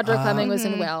of my outdoor climbing was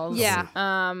in Wales. Yeah.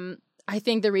 I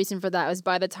think the reason for that was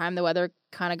by the time the weather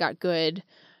kind of got good,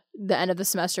 the end of the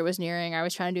semester was nearing. I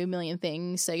was trying to do a million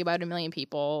things, say goodbye to a million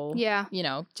people. Yeah.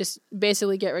 Just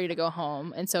basically get ready to go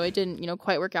home. And so it didn't,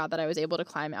 quite work out that I was able to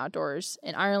climb outdoors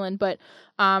in Ireland. But,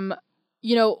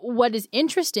 what is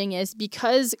interesting is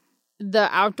because the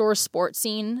outdoor sport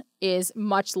scene is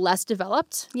much less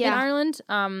developed in Ireland.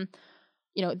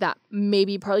 That may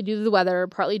be partly due to the weather,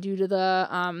 partly due to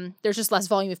the there's just less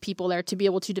volume of people there to be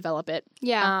able to develop it.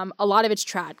 Yeah. A lot of it's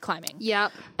trad climbing. Yeah.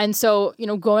 And so,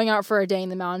 going out for a day in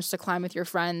the mountains to climb with your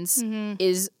friends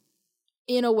is,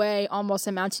 in a way, almost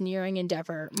a mountaineering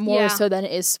endeavor, more so than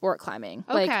it is sport climbing.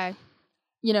 Okay.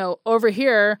 Like, over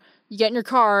here, you get in your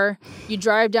car, you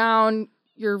drive down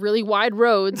your really wide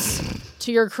roads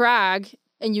to your crag,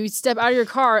 and you step out of your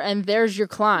car, and there's your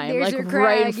climb, there's like your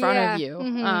right in crag, front of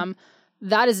you.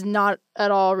 That is not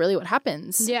at all really what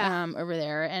happens over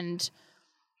there. And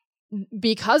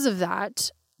because of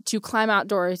that, to climb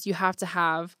outdoors, you have to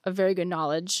have a very good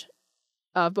knowledge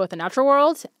of both the natural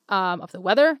world, of the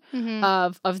weather,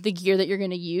 of the gear that you're going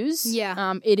to use.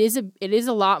 Yeah. It is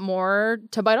a lot more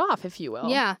to bite off, if you will.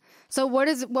 Yeah. So what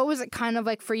was it kind of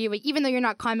like for you? Like, even though you're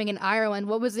not climbing in Ireland,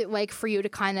 what was it like for you to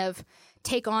kind of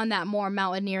take on that more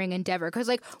mountaineering endeavor? Because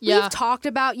like Yeah. we've talked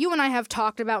about, you and I have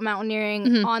talked about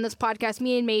mountaineering on this podcast.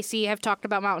 Me and Macy have talked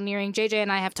about mountaineering. JJ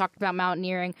and I have talked about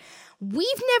mountaineering.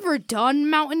 We've never done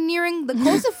mountaineering.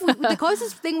 The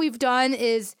closest thing we've done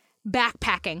is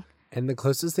backpacking. And the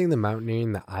closest thing to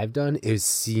mountaineering that I've done is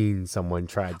seeing someone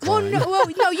try to climb. Well,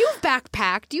 no, you've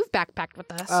backpacked. You've backpacked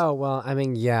with us. Oh, well, I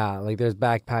mean, yeah. Like, there's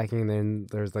backpacking, then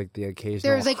there's, like, the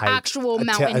occasional There's, like, hike actual to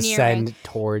mountaineering. ascend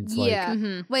towards, like...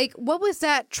 Yeah. Like, what was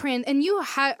that trend? And you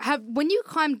have when you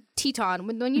climbed Teton,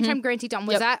 when you climbed Grand Teton,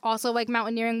 was that also, like,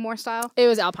 mountaineering more style? It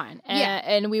was alpine. Yeah.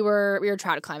 And we were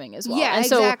trad climbing as well. Yeah, and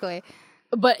exactly.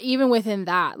 But even within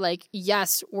that, like,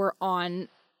 yes, we're on,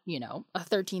 a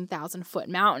 13,000-foot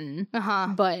mountain.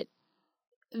 But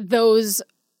those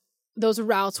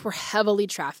routes were heavily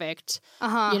trafficked.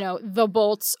 The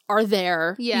bolts are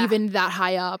there, even that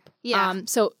high up. Yeah.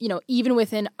 So, even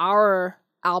within our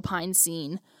alpine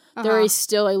scene, there is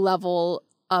still a level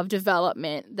of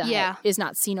development that is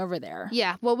not seen over there.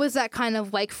 Yeah. What was that kind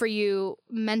of like for you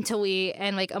mentally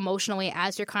and like emotionally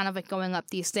as you're kind of like going up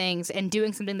these things and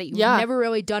doing something that you've never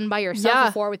really done by yourself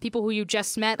before with people who you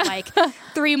just met like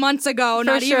 3 months ago?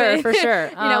 For sure.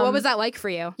 What was that like for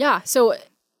you? Yeah. So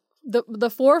the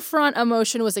forefront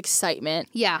emotion was excitement.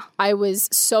 Yeah. I was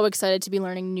so excited to be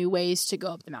learning new ways to go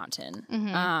up the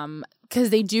mountain. Because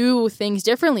they do things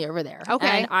differently over there.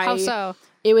 Okay. And How so?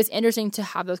 It was interesting to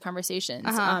have those conversations.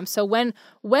 So when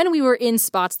we were in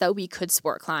spots that we could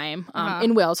sport climb,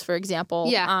 in Wales, for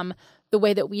example, the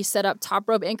way that we set up top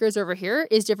rope anchors over here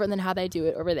is different than how they do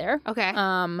it over there. Okay.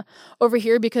 Over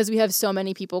here, because we have so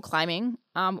many people climbing,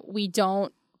 we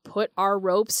don't put our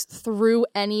ropes through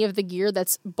any of the gear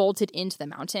that's bolted into the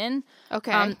mountain.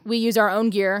 Okay. We use our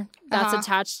own gear that's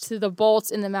attached to the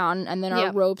bolts in the mountain, and then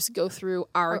our ropes go through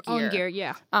our gear. Own gear,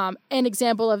 yeah. An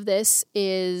example of this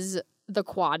is the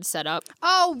quad setup.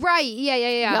 Oh, right. Yeah.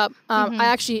 Yep. I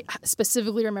actually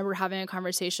specifically remember having a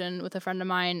conversation with a friend of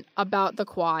mine about the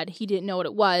quad. He didn't know what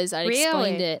it was. I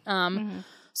explained it.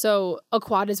 So a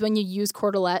quad is when you use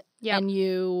cordelette and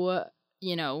you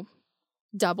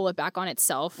double it back on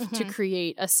itself to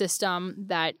create a system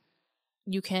that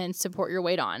you can support your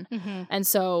weight on. And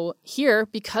so here,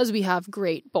 because we have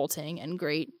great bolting and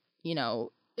great,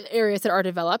 areas that are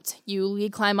developed, you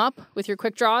lead climb up with your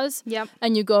quick draws. Yep.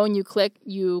 And you go and you clip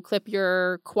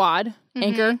your quad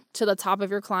anchor to the top of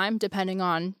your climb, depending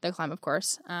on the climb, of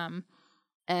course.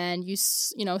 And you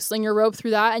sling your rope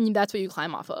through that, and that's what you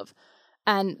climb off of.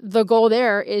 And the goal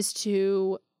there is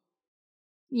to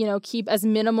keep as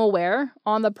minimal wear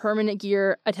on the permanent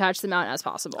gear attached to the mountain as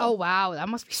possible. Oh wow, that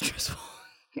must be stressful.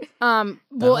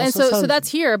 Well, and so that's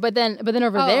here, but then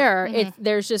over there,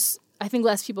 there's just I think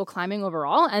less people climbing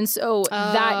overall, and so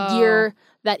that gear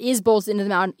that is bolted into the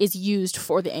mountain is used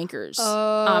for the anchors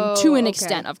to an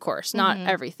extent, of course, not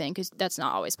everything, because that's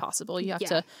not always possible. You have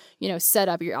to set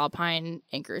up your alpine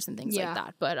anchors and things like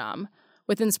that. But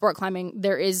within sport climbing,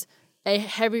 there is a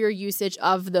heavier usage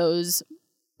of those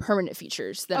permanent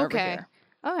features that are over here.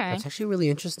 Okay. That's actually really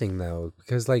interesting though,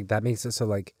 because like that makes it so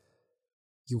like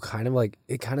you kind of like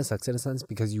it kind of sucks in a sense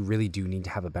because you really do need to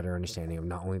have a better understanding of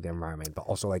not only the environment but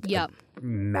also like a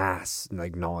mass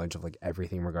like knowledge of like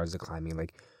everything in regards to climbing,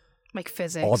 like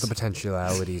physics, all the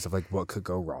potentialities of like what could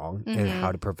go wrong and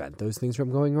how to prevent those things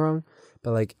from going wrong.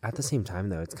 But like at the same time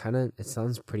though, it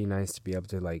sounds pretty nice to be able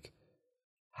to like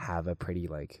have a pretty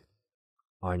like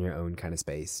on your own kind of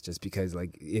space, just because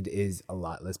like it is a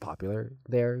lot less popular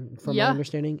there from my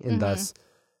understanding, and thus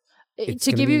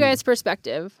to give you guys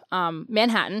perspective,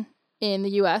 Manhattan in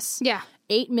the U.S.,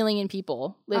 8 million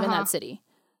people live in that city.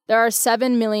 There are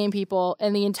 7 million people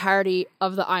in the entirety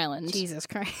of the island. Jesus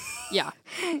Christ. Yeah.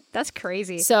 That's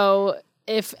crazy. So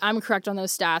if I'm correct on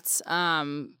those stats,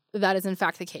 that is in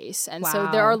fact the case. And so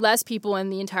there are less people in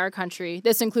the entire country.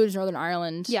 This includes Northern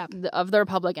Ireland, of the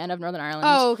Republic and of Northern Ireland.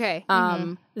 Oh, okay.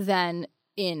 Than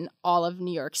in all of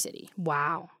New York City.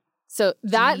 Wow. So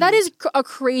that is a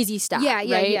crazy stat,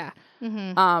 right? Yeah.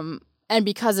 And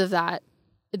because of that,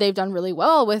 they've done really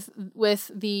well with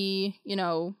the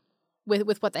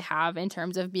with what they have in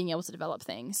terms of being able to develop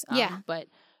things. But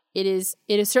it is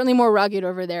certainly more rugged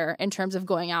over there in terms of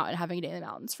going out and having a day in the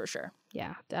mountains for sure.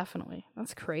 Yeah, definitely.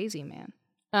 That's crazy, man.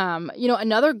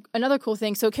 Another cool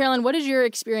thing. So, Carolyn, what is your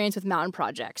experience with Mountain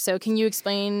Project? So, can you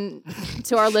explain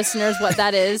to our listeners what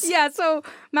that is? Yeah, so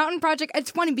Mountain Project,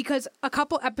 it's funny because a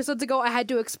couple episodes ago I had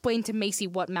to explain to Macy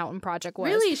what Mountain Project was.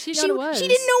 Really? She didn't know what it was. She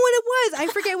didn't know what it was. I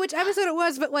forget which episode it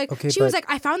was, but she was like,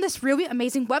 I found this really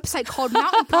amazing website called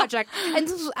Mountain Project. And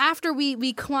this was after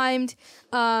we climbed,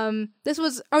 this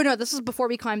was before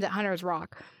we climbed at Hunter's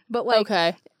Rock. But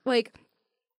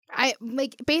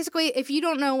Basically, if you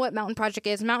don't know what Mountain Project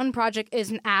is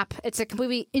an app. It's a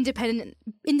completely independent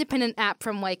app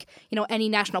from any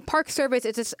National Park Service.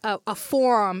 It's just a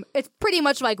forum. It's pretty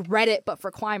much like Reddit but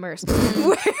for climbers.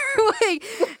 Where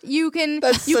you can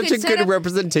That's such a good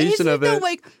representation of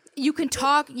it. You can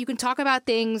talk about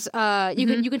things.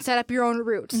 You can set up your own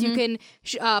routes. You can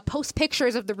post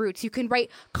pictures of the routes. You can write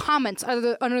comments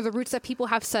under the routes that people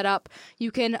have set up.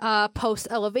 You can post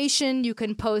elevation. You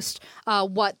can post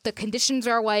what the conditions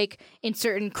are like in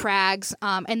certain crags.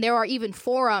 And there are even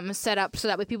forums set up so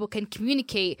that way people can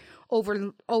communicate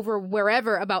over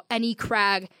wherever about any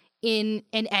crag in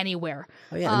anywhere.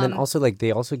 Oh yeah, and then also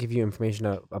they also give you information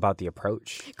about the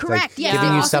approach. Correct. Yeah, giving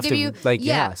they you also stuff give to you,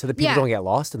 so that people don't get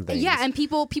lost in things. Yeah, and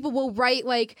people will write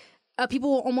people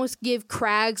will almost give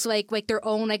crags like their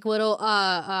own little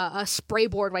a spray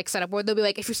board setup where they'll be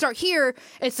if you start here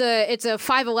it's a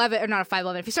 511 or not a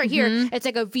 511. If you start here it's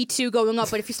like a V2 going up,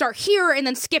 but if you start here and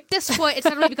then skip this foot it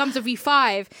suddenly becomes a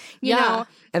V5. You know,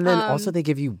 and then also they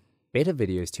give you beta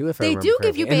videos too. If I remember they do correctly.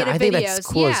 give you beta and I think that's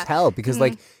cool as hell because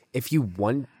if you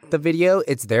want the video,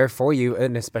 it's there for you,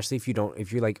 and especially if you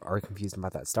are confused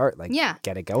about that start,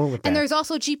 get it going with that. And there's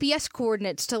also GPS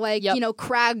coordinates to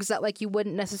crags that you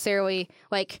wouldn't necessarily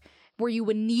where you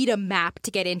would need a map to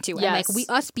get into. Yes. And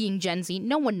us being Gen Z,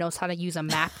 no one knows how to use a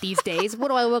map these days. What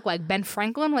do I look like, Ben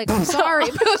Franklin? I'm sorry.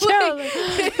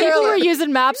 You were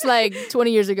using maps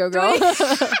 20 years ago, girl.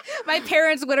 My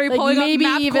parents literally pulling up maybe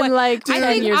MapQuest. even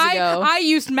 10 years ago. I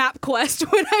used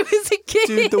MapQuest when I was a kid.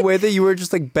 Dude, the way that you were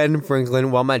just Ben Franklin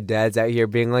while my dad's out here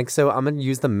being so I'm going to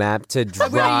use the map to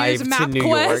drive to New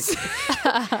York.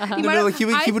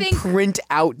 He would print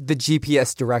out the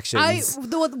GPS directions.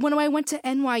 When I went to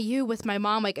NYU with my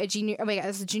mom,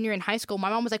 as a junior in high school, my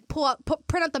mom was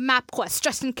print out the MapQuest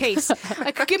just in case.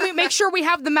 Make sure we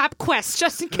have the MapQuest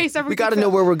just in case everything. We got to know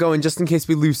where we're going just in case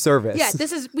we lose service. Yeah,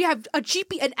 we have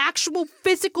an actual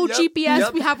physical GPS.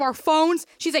 Yep. We have our phones.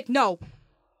 She's like, no,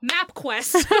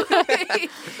 MapQuest.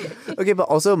 Okay, but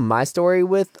also my story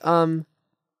with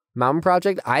Mountain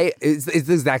Project, it's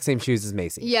the exact same shoes as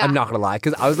Macy. Yeah. I'm not gonna lie,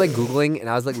 because I was Googling and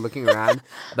I was looking around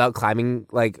about climbing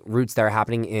routes that are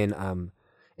happening in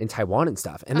Taiwan and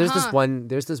stuff. And there's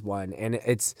this one, and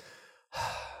it's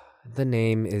the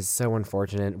name is so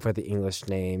unfortunate for the English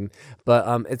name,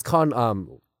 but it's called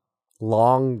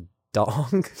Long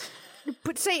Dong.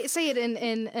 But say it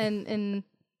in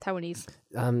Taiwanese.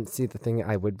 See, the thing,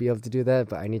 I would be able to do that,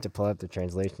 but I need to pull up the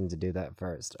translation to do that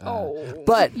first.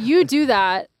 But you do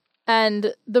that,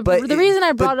 and the reason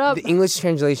I brought up the English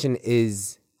translation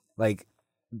is the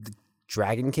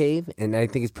Dragon Cave, and I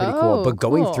think it's pretty cool. But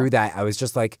going through that, I was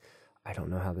just I don't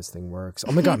know how this thing works.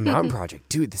 Oh my god, Mountain Project,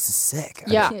 dude, this is sick.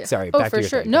 Yeah, okay, sorry. Oh, back for to your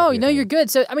sure. thing. No, you're good.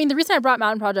 So, I mean, the reason I brought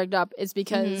Mountain Project up is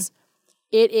because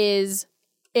it is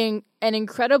an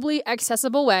incredibly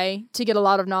accessible way to get a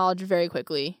lot of knowledge very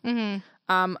quickly.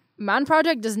 Mountain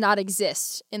Project does not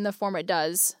exist in the form it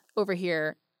does over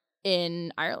here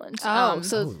in Ireland.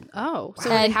 So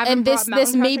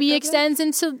this maybe extends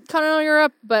into continental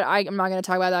Europe, but I'm not going to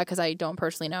talk about that because I don't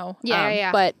personally know.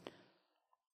 Yeah. But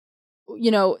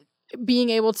being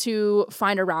able to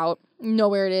find a route, know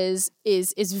where it is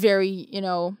very,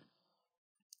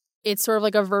 it's sort of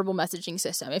like a verbal messaging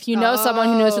system. If you know someone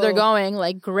who knows where they're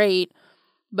going, great.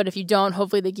 But if you don't,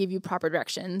 hopefully they give you proper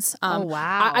directions.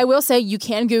 Wow. I will say you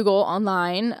can Google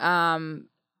online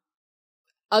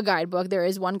a guidebook. There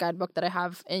is one guidebook that I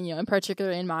have, in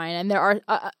particular in mind. And there are,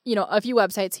 a few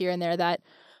websites here and there that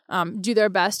do their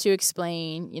best to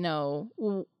explain,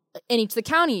 in each of the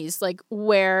counties,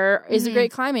 where is the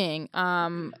great climbing,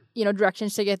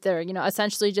 directions to get there,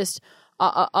 essentially just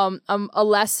a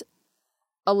less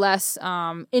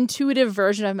intuitive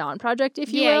version of Mountain Project,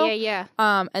 if you will. Yeah.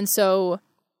 And so,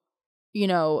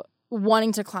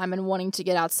 wanting to climb and wanting to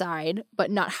get outside,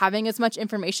 but not having as much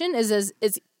information is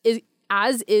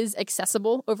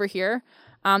accessible over here,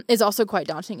 is also quite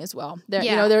daunting as well.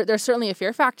 There's certainly a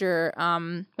fear factor.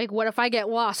 What if I get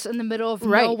lost in the middle of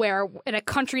nowhere in a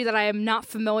country that I am not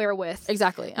familiar with?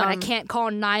 Exactly. And I can't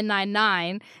call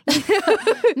 999.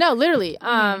 No, literally.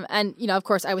 And, of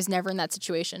course, I was never in that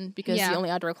situation because the only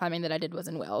outdoor climbing that I did was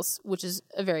in Wales, which is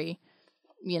a very,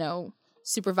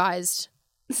 supervised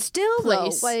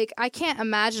place. Though, I can't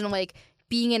imagine,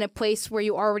 being in a place where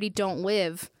you already don't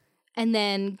live and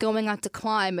then going out to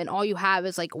climb and all you have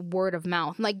is word of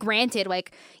mouth. Granted,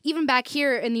 even back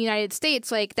here in the United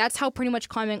States, that's how pretty much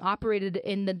climbing operated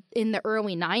in the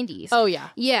early 90s. Oh yeah.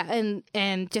 Yeah,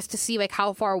 and just to see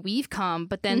how far we've come,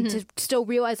 but then to still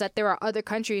realize that there are other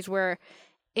countries where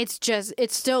it's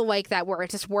still like that where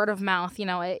it's just word of mouth, you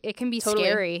know, it can be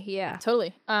scary. Yeah.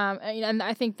 Totally. And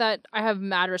I think that I have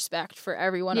mad respect for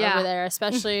everyone over there,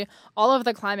 especially all of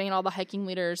the climbing and all the hiking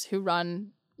leaders who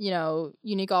run, you know,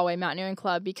 Unique Galway Mountaineering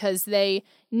Club, because they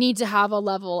need to have a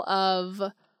level of,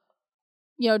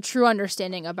 you know, true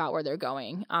understanding about where they're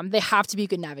going. They have to be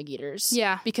good navigators.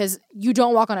 Yeah. Because you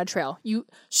don't walk on a trail. You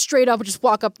straight up just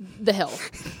walk up the hill.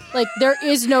 Like, there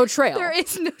is no trail. There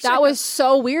is no trail. That was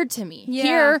so weird to me. Yeah.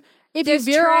 Here, if you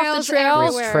veer off the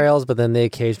trail... There's trails, but then the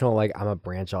occasional, like, I'm a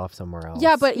branch off somewhere else.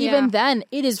 Yeah, but even then,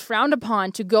 it is frowned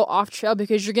upon to go off trail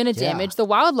because you're going to damage the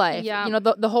wildlife. Yeah. You know,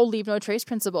 the whole leave no trace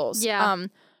principles. Yeah.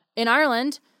 In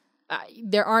Ireland,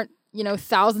 there aren't, you know,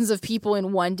 thousands of people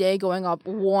in one day going up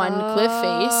one cliff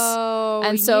face.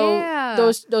 And so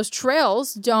those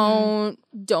trails don't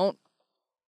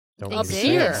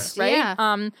appear, right?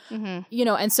 Yeah. You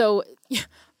know, and so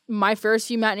my first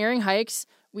few mountaineering hikes,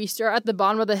 we start at the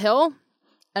bottom of the hill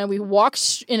and we walk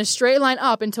in a straight line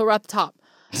up until we're at the top.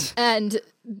 And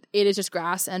it is just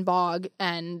grass and bog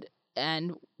and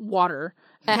water.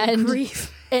 And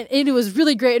it was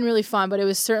really great and really fun, but it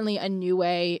was certainly a new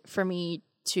way for me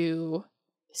to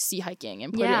see hiking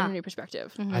and put it in a new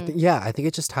perspective. I think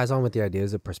it just ties on with the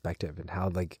ideas of perspective and how,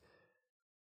 like,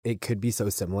 it could be so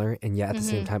similar and yet at the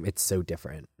same time it's so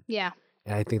different. Yeah.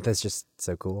 And I think that's just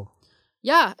so cool.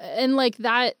 Yeah, and like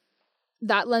that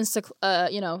lends to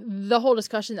you know, the whole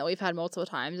discussion that we've had multiple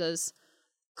times is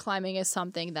climbing is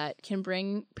something that can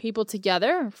bring people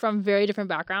together from very different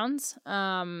backgrounds.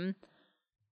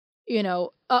 You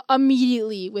know,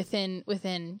 immediately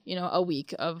within, you know, a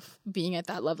week of being at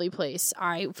that lovely place,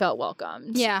 I felt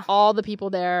welcomed. Yeah. All the people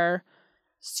there,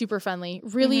 super friendly,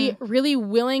 really, really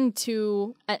willing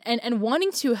to, and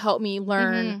wanting to help me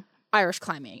learn Irish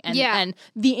climbing and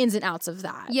the ins and outs of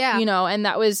that. Yeah. You know, and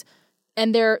that was,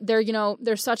 and they're you know,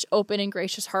 they're such open and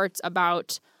gracious hearts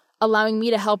about allowing me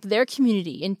to help their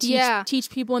community and teach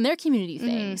people in their community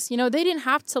things. You know, they didn't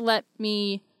have to let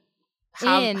me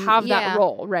have that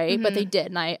role, right? But they did,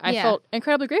 and I felt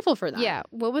incredibly grateful for that. Yeah.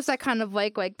 What was that kind of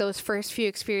like those first few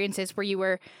experiences where you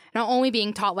were not only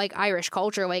being taught like Irish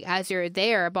culture, like as you're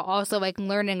there, but also like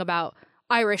learning about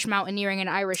Irish mountaineering and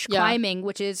Irish climbing,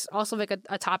 which is also like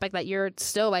a topic that you're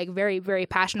still like very, very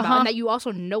passionate about and that you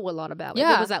also know a lot about. Like,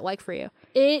 what was that like for you?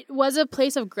 It was a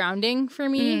place of grounding for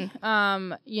me.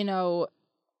 You know,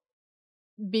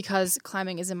 because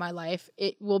climbing is in my life,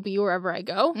 it will be wherever I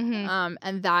go.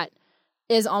 And that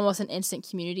is almost an instant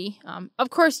community. Of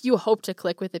course, you hope to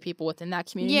click with the people within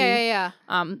that community. Yeah.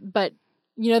 But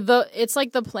you know, it's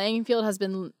like the playing field has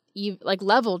been like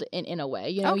leveled in a way.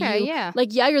 You know,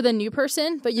 like you're the new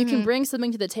person, but you can bring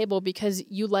something to the table because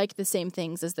you like the same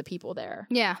things as the people there.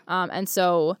 Yeah. And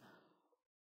so,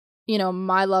 you know,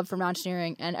 my love for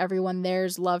mountaineering and everyone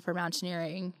there's love for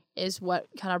mountaineering is what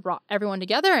kind of brought everyone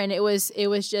together, and it was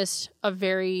just a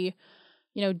very,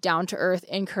 you know, down to earth,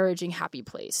 encouraging, happy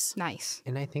place. Nice.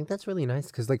 And I think that's really nice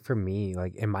because, like, for me,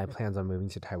 like, in my plans on moving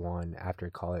to Taiwan after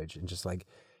college, and just like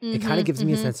it kind of gives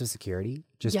me a sense of security,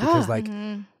 just because, like,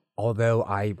 although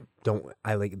I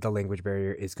like the language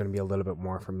barrier is going to be a little bit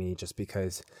more for me, just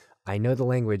because I know the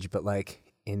language, but like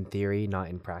in theory, not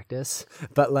in practice.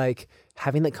 But like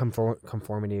having that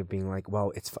conformity of being like,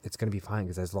 well, it's going to be fine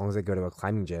because as long as I go to a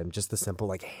climbing gym, just the simple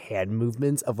like hand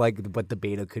movements of like what the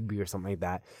beta could be or something like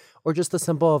that, or just the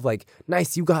simple of like,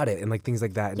 nice, you got it, and like things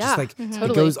like that. And just like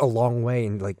it goes a long way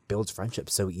and like builds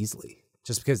friendships so easily.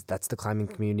 Just because that's the climbing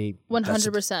community,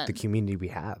 100%, the community we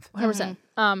have, 100%.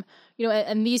 You know,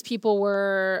 and these people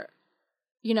were,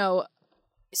 you know,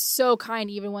 so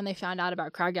kind even when they found out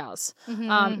about Crag Gals.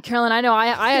 Carolyn, I know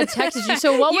I had texted you.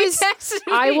 So what was? Texted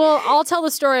me. I'll tell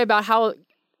the story about how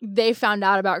they found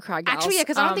out about Crag Gals. Actually, yeah,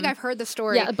 because I don't think I've heard the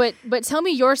story. Yeah, but tell me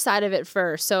your side of it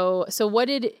first. So what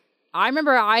did I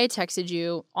remember? I texted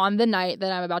you on the night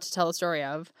that I'm about to tell the story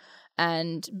of.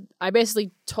 And I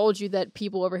basically told you that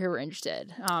people over here were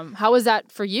interested. How was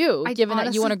that for you, given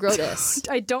that you want to grow this?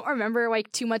 I don't remember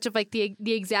like too much of like the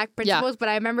exact principles, but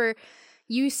I remember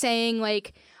you saying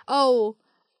like, "Oh,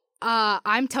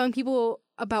 I'm telling people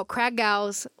about Crag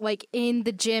Gals like in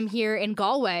the gym here in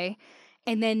Galway."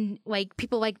 And then, like,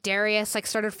 people like Darius, like,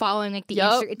 started following, like, the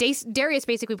Instagram. Darius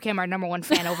basically became our number one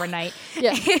fan overnight.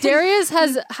 Yeah, Darius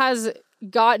has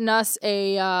gotten us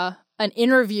an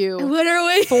interview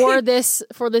literally for this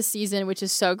season, which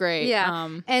is so great. Yeah,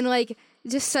 and like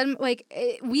just sudden, like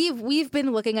we've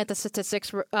been looking at the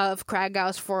statistics of Crag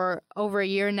Gals for over a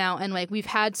year now, and like we've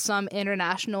had some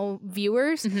international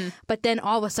viewers, but then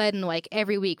all of a sudden, like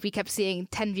every week, we kept seeing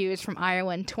 10 viewers from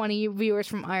Ireland, 20 viewers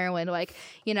from Ireland, like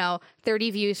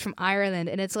 30 views from Ireland,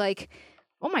 and it's like,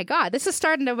 oh my God, this is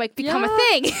starting to like become a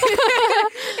thing.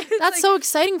 That's like, so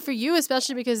exciting for you,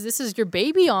 especially because this is your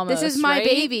baby almost. This is my right?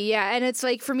 baby, yeah. And it's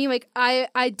like for me, like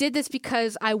I did this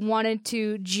because I wanted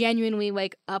to genuinely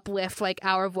like uplift like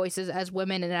our voices as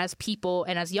women and as people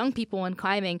and as young people in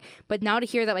climbing. But now to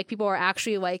hear that like people are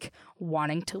actually like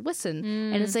wanting to listen,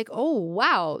 and it's like, oh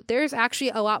wow, there's actually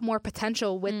a lot more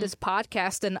potential with this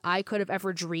podcast than I could have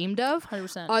ever dreamed of.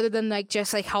 100%. Other than like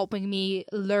just like helping me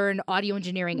learn audio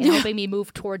engineering and helping me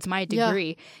move towards my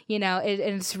degree, you know, and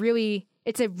it's a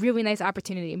really nice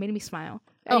opportunity. It made me smile.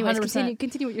 Anyways, 100%.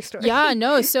 continue with your story. Yeah,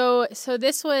 no. So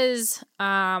this was,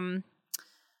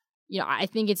 you know, I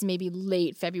think it's maybe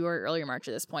late February, early March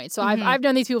at this point. So I've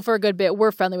known these people for a good bit.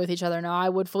 We're friendly with each other now. I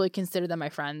would fully consider them my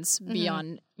friends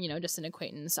beyond, you know, just an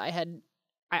acquaintance.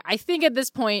 I think at this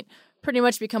point, pretty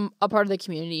much become a part of the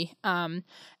community.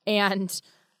 And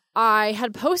I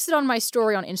had posted on my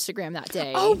story on Instagram that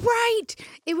day. Oh, right.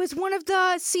 It was one of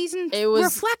the season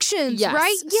reflections, yes.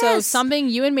 right? Yes. So something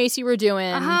you and Macy were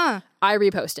doing, I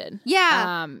reposted.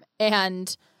 Yeah.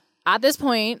 And at this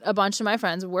point, a bunch of my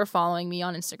friends were following me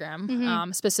on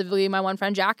Instagram, specifically my one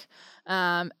friend, Jack.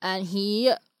 And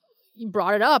he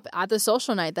brought it up at the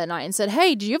social night that night and said,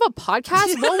 hey, do you have a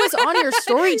podcast? What was on your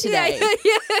story today?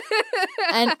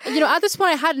 And, you know, at this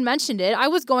point, I hadn't mentioned it. I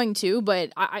was going to,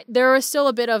 but there was still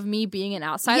a bit of me being an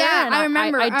outsider. Yeah, and I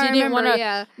remember. I didn't want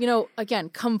to, you know, again,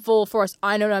 come full force.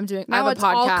 I know what I'm doing. Now I have a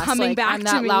podcast. All coming back I'm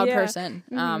that to me, loud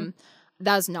person.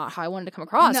 That's not how I wanted to come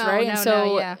across, right? And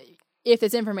so if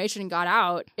this information got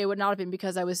out, it would not have been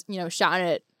because I was, you know, shouting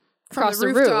it across the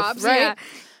roof, right?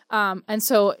 Yeah. And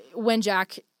so when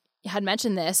Jack had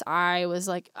mentioned this, I was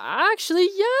like, actually,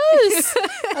 yes,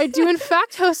 I do in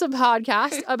fact host a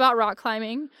podcast about rock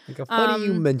climbing. Like, funny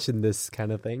you mentioned this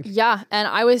kind of thing. Yeah, and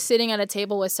I was sitting at a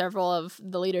table with several of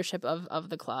the leadership of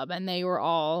the club, and they were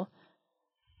all,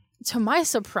 to my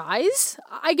surprise,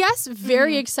 I guess,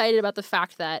 very excited about the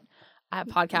fact that I have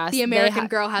a podcast. The American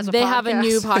Girl has a podcast. They have a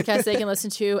new podcast they can listen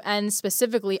to, and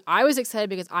specifically, I was excited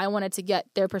because I wanted to get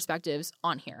their perspectives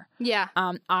on here. Yeah.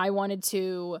 I wanted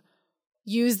to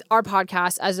use our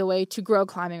podcast as a way to grow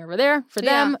climbing over there for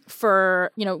them,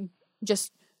 for, you know,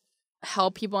 just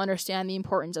help people understand the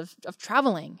importance of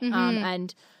traveling.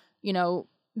 And, you know,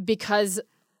 because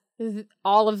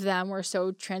all of them were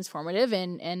so transformative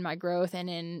in my growth and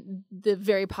in the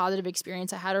very positive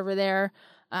experience I had over there,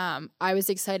 I was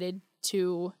excited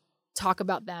to talk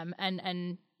about them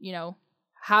and you know,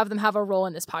 have them have a role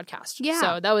in this podcast. Yeah.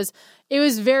 So it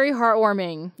was very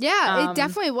heartwarming. Yeah, it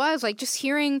definitely was. Like, just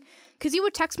hearing, because you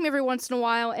would text me every once in a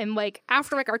while, and like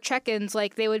after like our check-ins,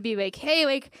 like they would be like, hey,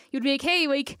 like you'd be like, hey,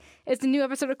 like is the new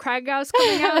episode of Crag Gals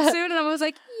coming out soon? And I was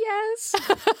like, yes.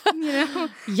 You know?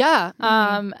 Yeah.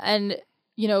 And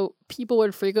you know, people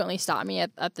would frequently stop me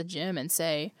at the gym and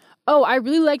say, oh, I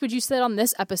really liked what you said on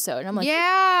this episode. And I'm like,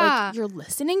 like, you're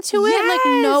listening to it? Yes,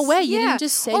 like, no way. You didn't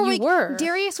just say you were.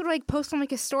 Darius would like post on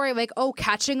like a story like, oh,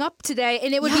 catching up today.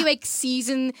 And it would be like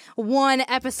season 1,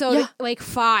 episode like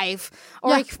 5.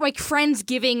 Or like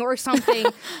Friendsgiving or something.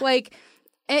 Like,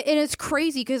 and it's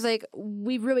crazy because like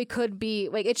we really could be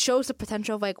like, it shows the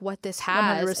potential of like what this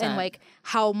has 100%. and like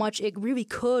how much it really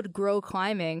could grow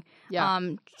climbing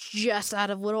just out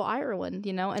of little Ireland,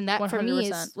 you know? And that 100%. For me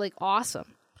is like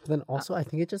awesome. But then also, I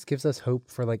think it just gives us hope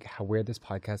for like where this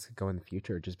podcast could go in the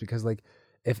future. Just because like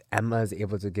if Emma is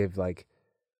able to give like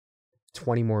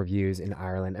 20 more views in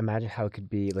Ireland, imagine how it could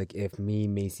be like if me,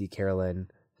 Macy, Carolyn,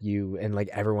 you, and like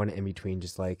everyone in between,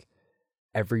 just like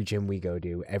every gym we go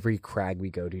to, every crag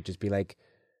we go to, just be like,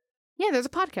 yeah, there's a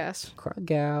podcast. Crag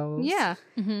Gals. Yeah.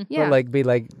 Yeah. But like be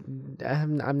like,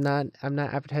 I'm not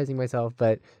advertising myself,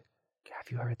 but have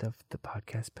you heard of the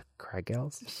podcast Crag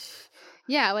Gals?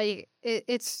 Yeah, like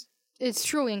it's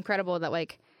truly incredible that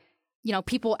like, you know,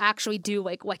 people actually do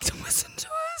like to listen to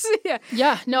us.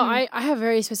 Yeah. No, I have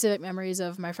very specific memories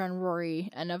of my friend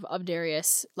Rory and of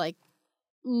Darius, like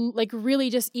really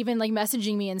just even like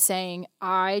messaging me and saying,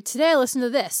 today I listened to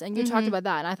this and you talked about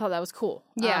that and I thought that was cool.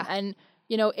 Yeah. And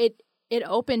you know, it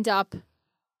opened up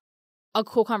a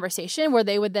cool conversation where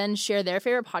they would then share their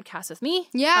favorite podcast with me.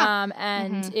 Yeah.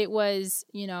 And it was,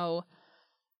 you know,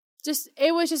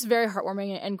 it was just very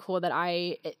heartwarming and cool that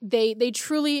they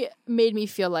truly made me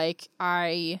feel like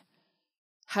I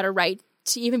had a right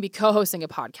to even be co-hosting a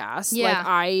podcast. Yeah. Like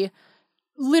I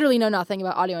literally know nothing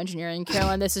about audio engineering.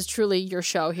 Carolyn, this is truly your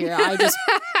show here. I just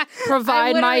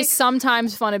provide my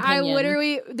sometimes fun opinion. I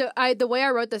literally, the way I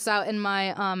wrote this out in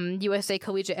my USA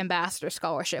Collegiate Ambassador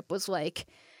Scholarship was like,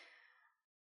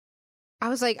 I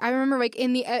was like, I remember like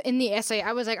in the essay,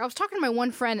 I was talking to my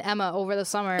one friend Emma over the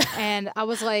summer, and I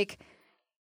was like,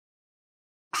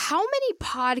 how many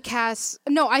podcasts?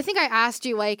 No, I think I asked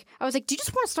you, like, I was like, do you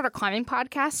just want to start a climbing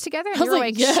podcast together? And I was you were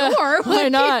like, like, yeah, sure. why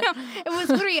not? You know, it was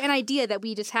literally an idea that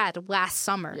we just had last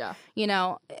summer. Yeah. You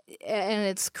know, and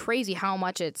it's crazy how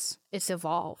much it's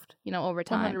evolved, you know, over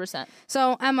time. 100%.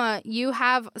 So, Emma, you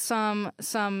have some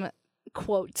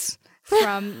quotes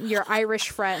from your Irish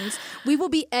friends. We will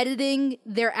be editing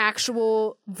their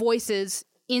actual voices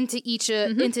into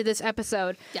into this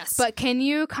episode. Yes. But can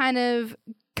you kind of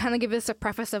give us a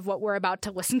preface of what we're about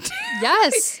to listen to?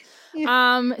 Yes.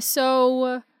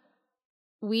 So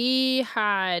we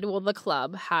had, the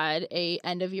club had a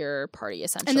end of year party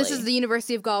essentially. And this is the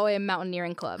University of Galway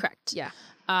Mountaineering Club. Correct. Yeah.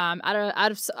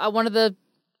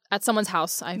 At someone's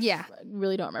house. I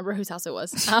really don't remember whose house it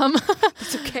was.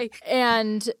 It's okay.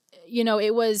 And you know,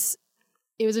 it was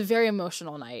a very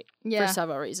emotional night for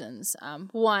several reasons.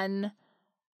 One,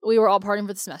 we were all partying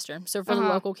for the semester. So for the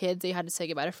local kids, they had to say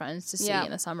goodbye to friends to see in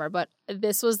the summer. But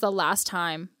this was the last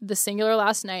time, the singular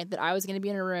last night that I was going to be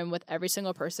in a room with every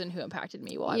single person who impacted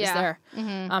me while I was there.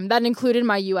 Mm-hmm. That included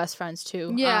my U.S. friends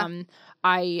too. Yeah.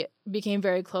 I became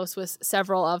very close with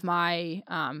several of my,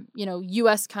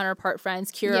 U.S. counterpart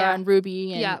friends, Kira and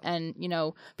Ruby, and you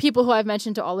know, people who I've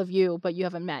mentioned to all of you, but you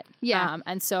haven't met. Yeah.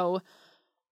 And so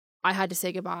I had to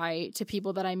say goodbye to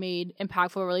people that I made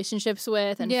impactful relationships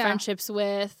with and friendships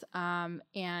with,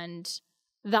 and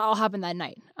that all happened that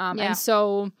night. And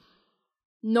so,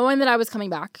 knowing that I was coming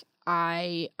back,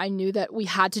 I knew that we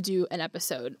had to do an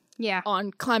episode on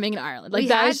climbing in Ireland. Like,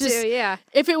 that is just,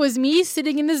 if it was me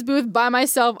sitting in this booth by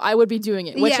myself, I would be doing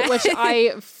it, which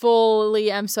I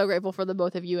fully am so grateful for the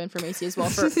both of you and for Macy as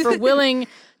well for willing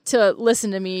to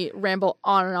listen to me ramble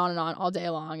on and on and on all day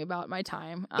long about my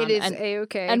time. It is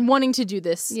A-okay. And wanting to do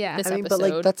this this episode. But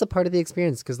like, that's a part of the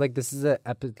experience, because like this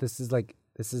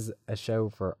is a show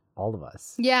for all of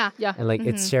us. Yeah. And like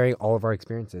it's sharing all of our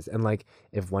experiences. And like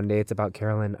if one day it's about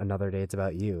Carolyn, another day it's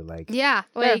about you. Like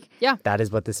that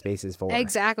is what this space is for.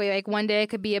 Exactly. Like one day it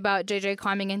could be about JJ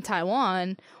climbing in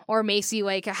Taiwan, or Macy,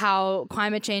 like how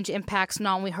climate change impacts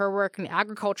not only her work in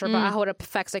agriculture, but how it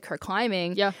affects like her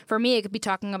climbing. Yeah. For me, it could be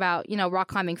talking about, you know, rock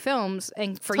climbing films,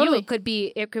 and for you it could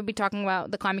be talking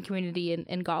about the climbing community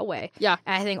in Galway. Yeah.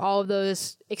 And I think all of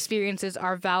those experiences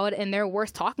are valid and they're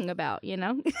worth talking about, you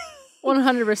know?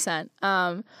 100%.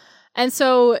 And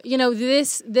so, you know,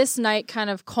 this night kind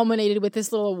of culminated with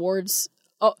this little awards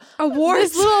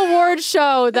this little award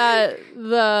show that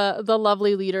the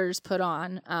lovely leaders put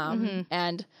on.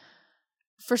 And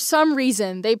for some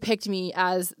reason they picked me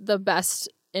as the best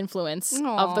influence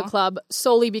of the club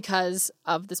solely because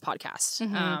of this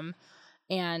podcast.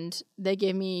 And they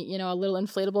gave me, you know, a little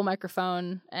inflatable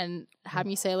microphone and had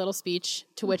me say a little speech,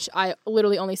 to which I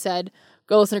literally only said,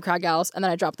 "Go listen to Crowd Gals," and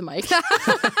then I dropped the mic.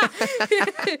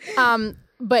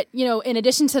 But, you know, in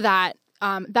addition to that,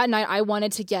 that night I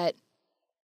wanted to get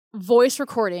voice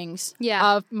recordings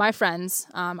of my friends.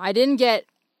 I didn't get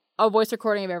a voice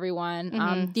recording of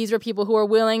everyone. These were people who were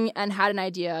willing and had an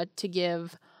idea to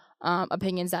give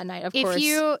opinions that night, of course.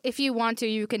 If you want to,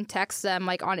 you can text them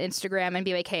like on Instagram and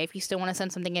be like, hey, if you still want to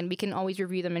send something in, we can always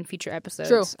review them in future episodes.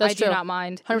 True, that's true. I do not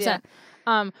mind. 100%.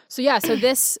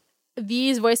 So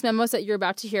these voice memos that you're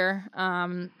about to hear,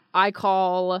 I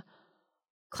call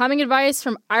climbing advice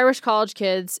from Irish college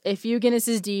kids a few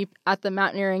Guinnesses deep at the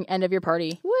mountaineering end of your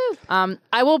party. Woo!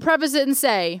 I will preface it and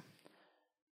say,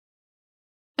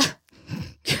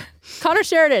 Connor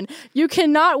Sheridan, you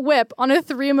cannot whip on a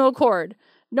 3mm cord.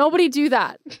 Nobody do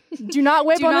that. Do not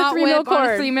whip on a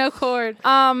 3mm cord.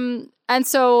 And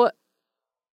so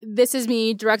this is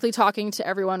me directly talking to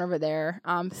everyone over there.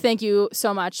 Thank you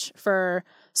so much for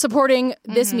supporting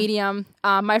this medium.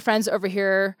 My friends over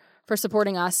here for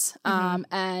supporting us.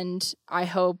 And I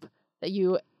hope that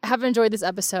you have enjoyed this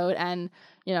episode and,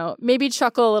 you know, maybe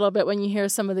chuckle a little bit when you hear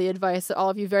some of the advice that all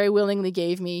of you very willingly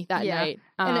gave me that night.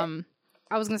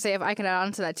 I was going to say, if I can add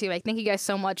on to that too, like, thank you guys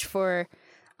so much for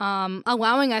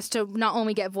allowing us to not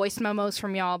only get voice memos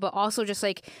from y'all, but also just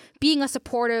like being a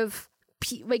supportive,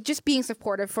 just being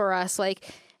supportive for us.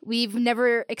 Like, we've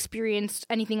never experienced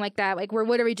anything like that. Like, we're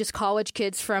literally just college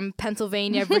kids from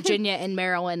Pennsylvania, Virginia, and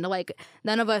Maryland. Like,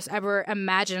 none of us ever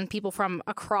imagined people from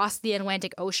across the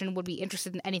Atlantic Ocean would be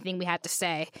interested in anything we had to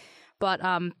say. But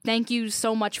thank you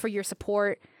so much for your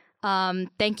support.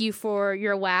 Thank you for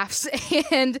your laughs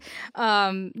and,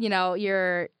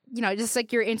 just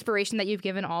like your inspiration that you've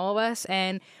given all of us.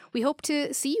 And we hope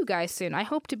to see you guys soon. I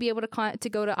hope to be able to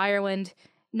go to Ireland,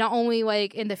 not only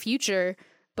like in the future,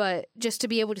 but just to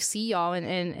be able to see y'all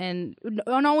and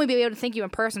not only be able to thank you in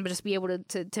person, but just be able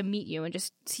to meet you and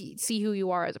just see who you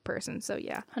are as a person. So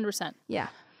yeah. 100%. Yeah.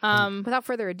 Without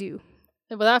further ado.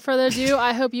 without further ado,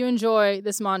 I hope you enjoy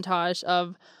this montage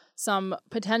of some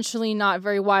potentially not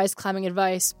very wise climbing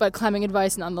advice, but climbing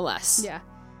advice nonetheless. Yeah.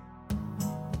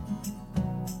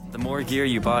 The more gear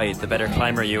you buy, the better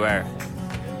climber you are.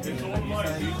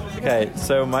 Okay,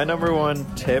 so my number one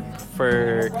tip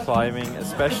for climbing,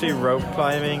 especially rope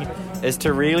climbing, is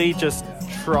to really just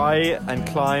try and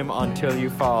climb until you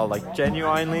fall, like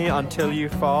genuinely until you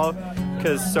fall,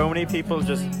 because so many people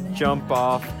just jump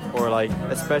off, or like,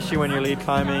 especially when you're lead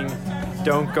climbing,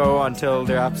 don't go until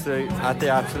they're at the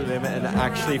absolute limit and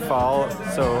actually fall.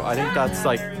 So I think that's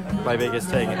like my biggest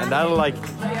thing, and that'll like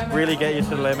really get you to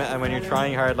the limit, and when you're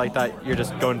trying hard like that, you're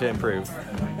just going to improve.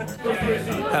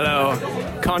 Hello.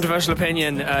 Controversial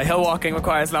opinion. Hill walking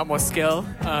requires a lot more skill.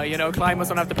 Climbers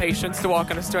don't have the patience to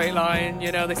walk in a straight line.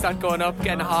 They start going up,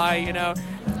 getting high,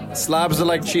 Slabs are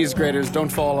like cheese graters, don't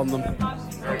fall on them.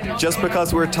 Just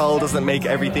because we're tall doesn't make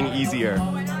everything easier.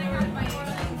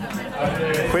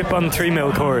 Whip on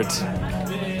 3mm cords.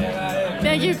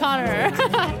 Thank you, Connor.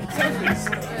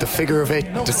 The figure of 8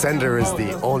 descender is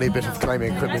the only bit of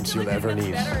climbing equipment you'll ever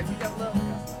need.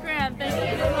 Grant, thank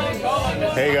you.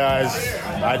 Hey guys,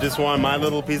 I just want my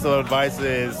little piece of advice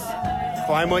is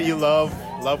climb what you love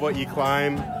what you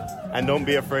climb, and don't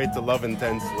be afraid to love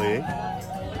intensely.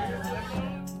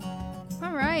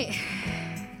 All right.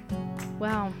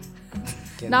 Wow.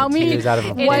 Not me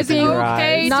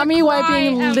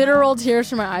wiping, literal tears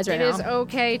from my eyes right now. It is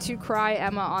okay to cry,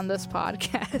 Emma, on this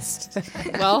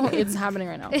podcast. Well, it's happening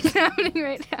right now. It's happening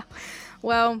right now.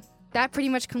 Well, that pretty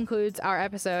much concludes our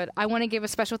episode. I want to give a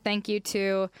special thank you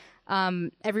to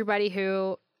everybody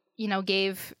who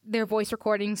gave their voice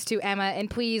recordings to Emma. And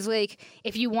please,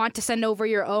 if you want to send over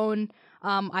your own,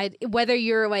 whether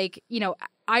you're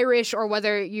Irish, or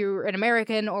whether you're an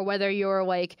American, or whether you're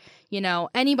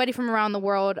anybody from around the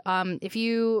world, if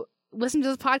you listen to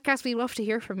this podcast, we'd love to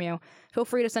hear from you. Feel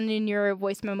free to send in your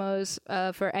voice memos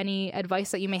for any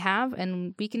advice that you may have,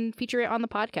 and we can feature it on the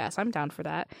podcast. I'm down for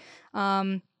that.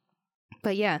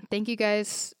 But yeah, thank you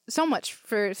guys so much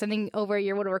for sending over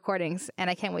your little recordings, and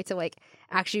I can't wait to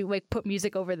actually put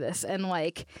music over this and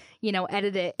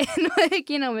edit it and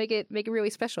make it really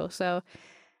special. So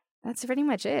that's pretty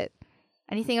much it.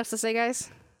 Anything else to say, guys?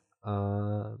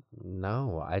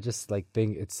 No. I just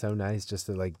think it's so nice just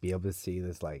to be able to see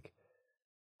this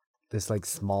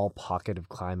small pocket of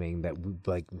climbing that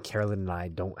Carolyn and I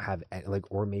don't have,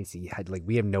 or Macy had,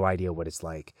 we have no idea what it's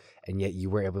like, and yet you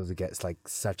were able to get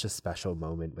such a special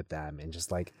moment with them, and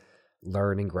just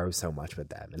learn and grow so much with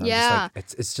them. And yeah, I'm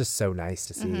just it's just so nice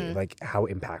to see how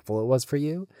impactful it was for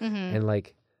you, and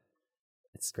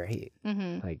it's great.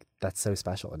 That's so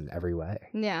special in every way.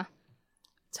 Yeah.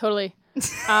 Totally.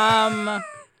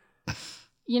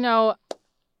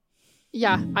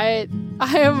 Yeah,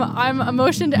 I'm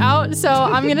emotioned out, so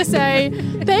I'm gonna say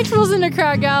thanks for listening to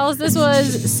Crack Gals. This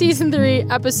was season 3,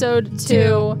 episode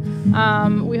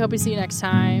 2. We hope we see you next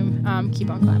time. Keep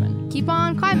on climbing. Keep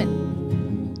on climbing.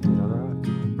 Rock.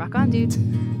 Rock on, dudes.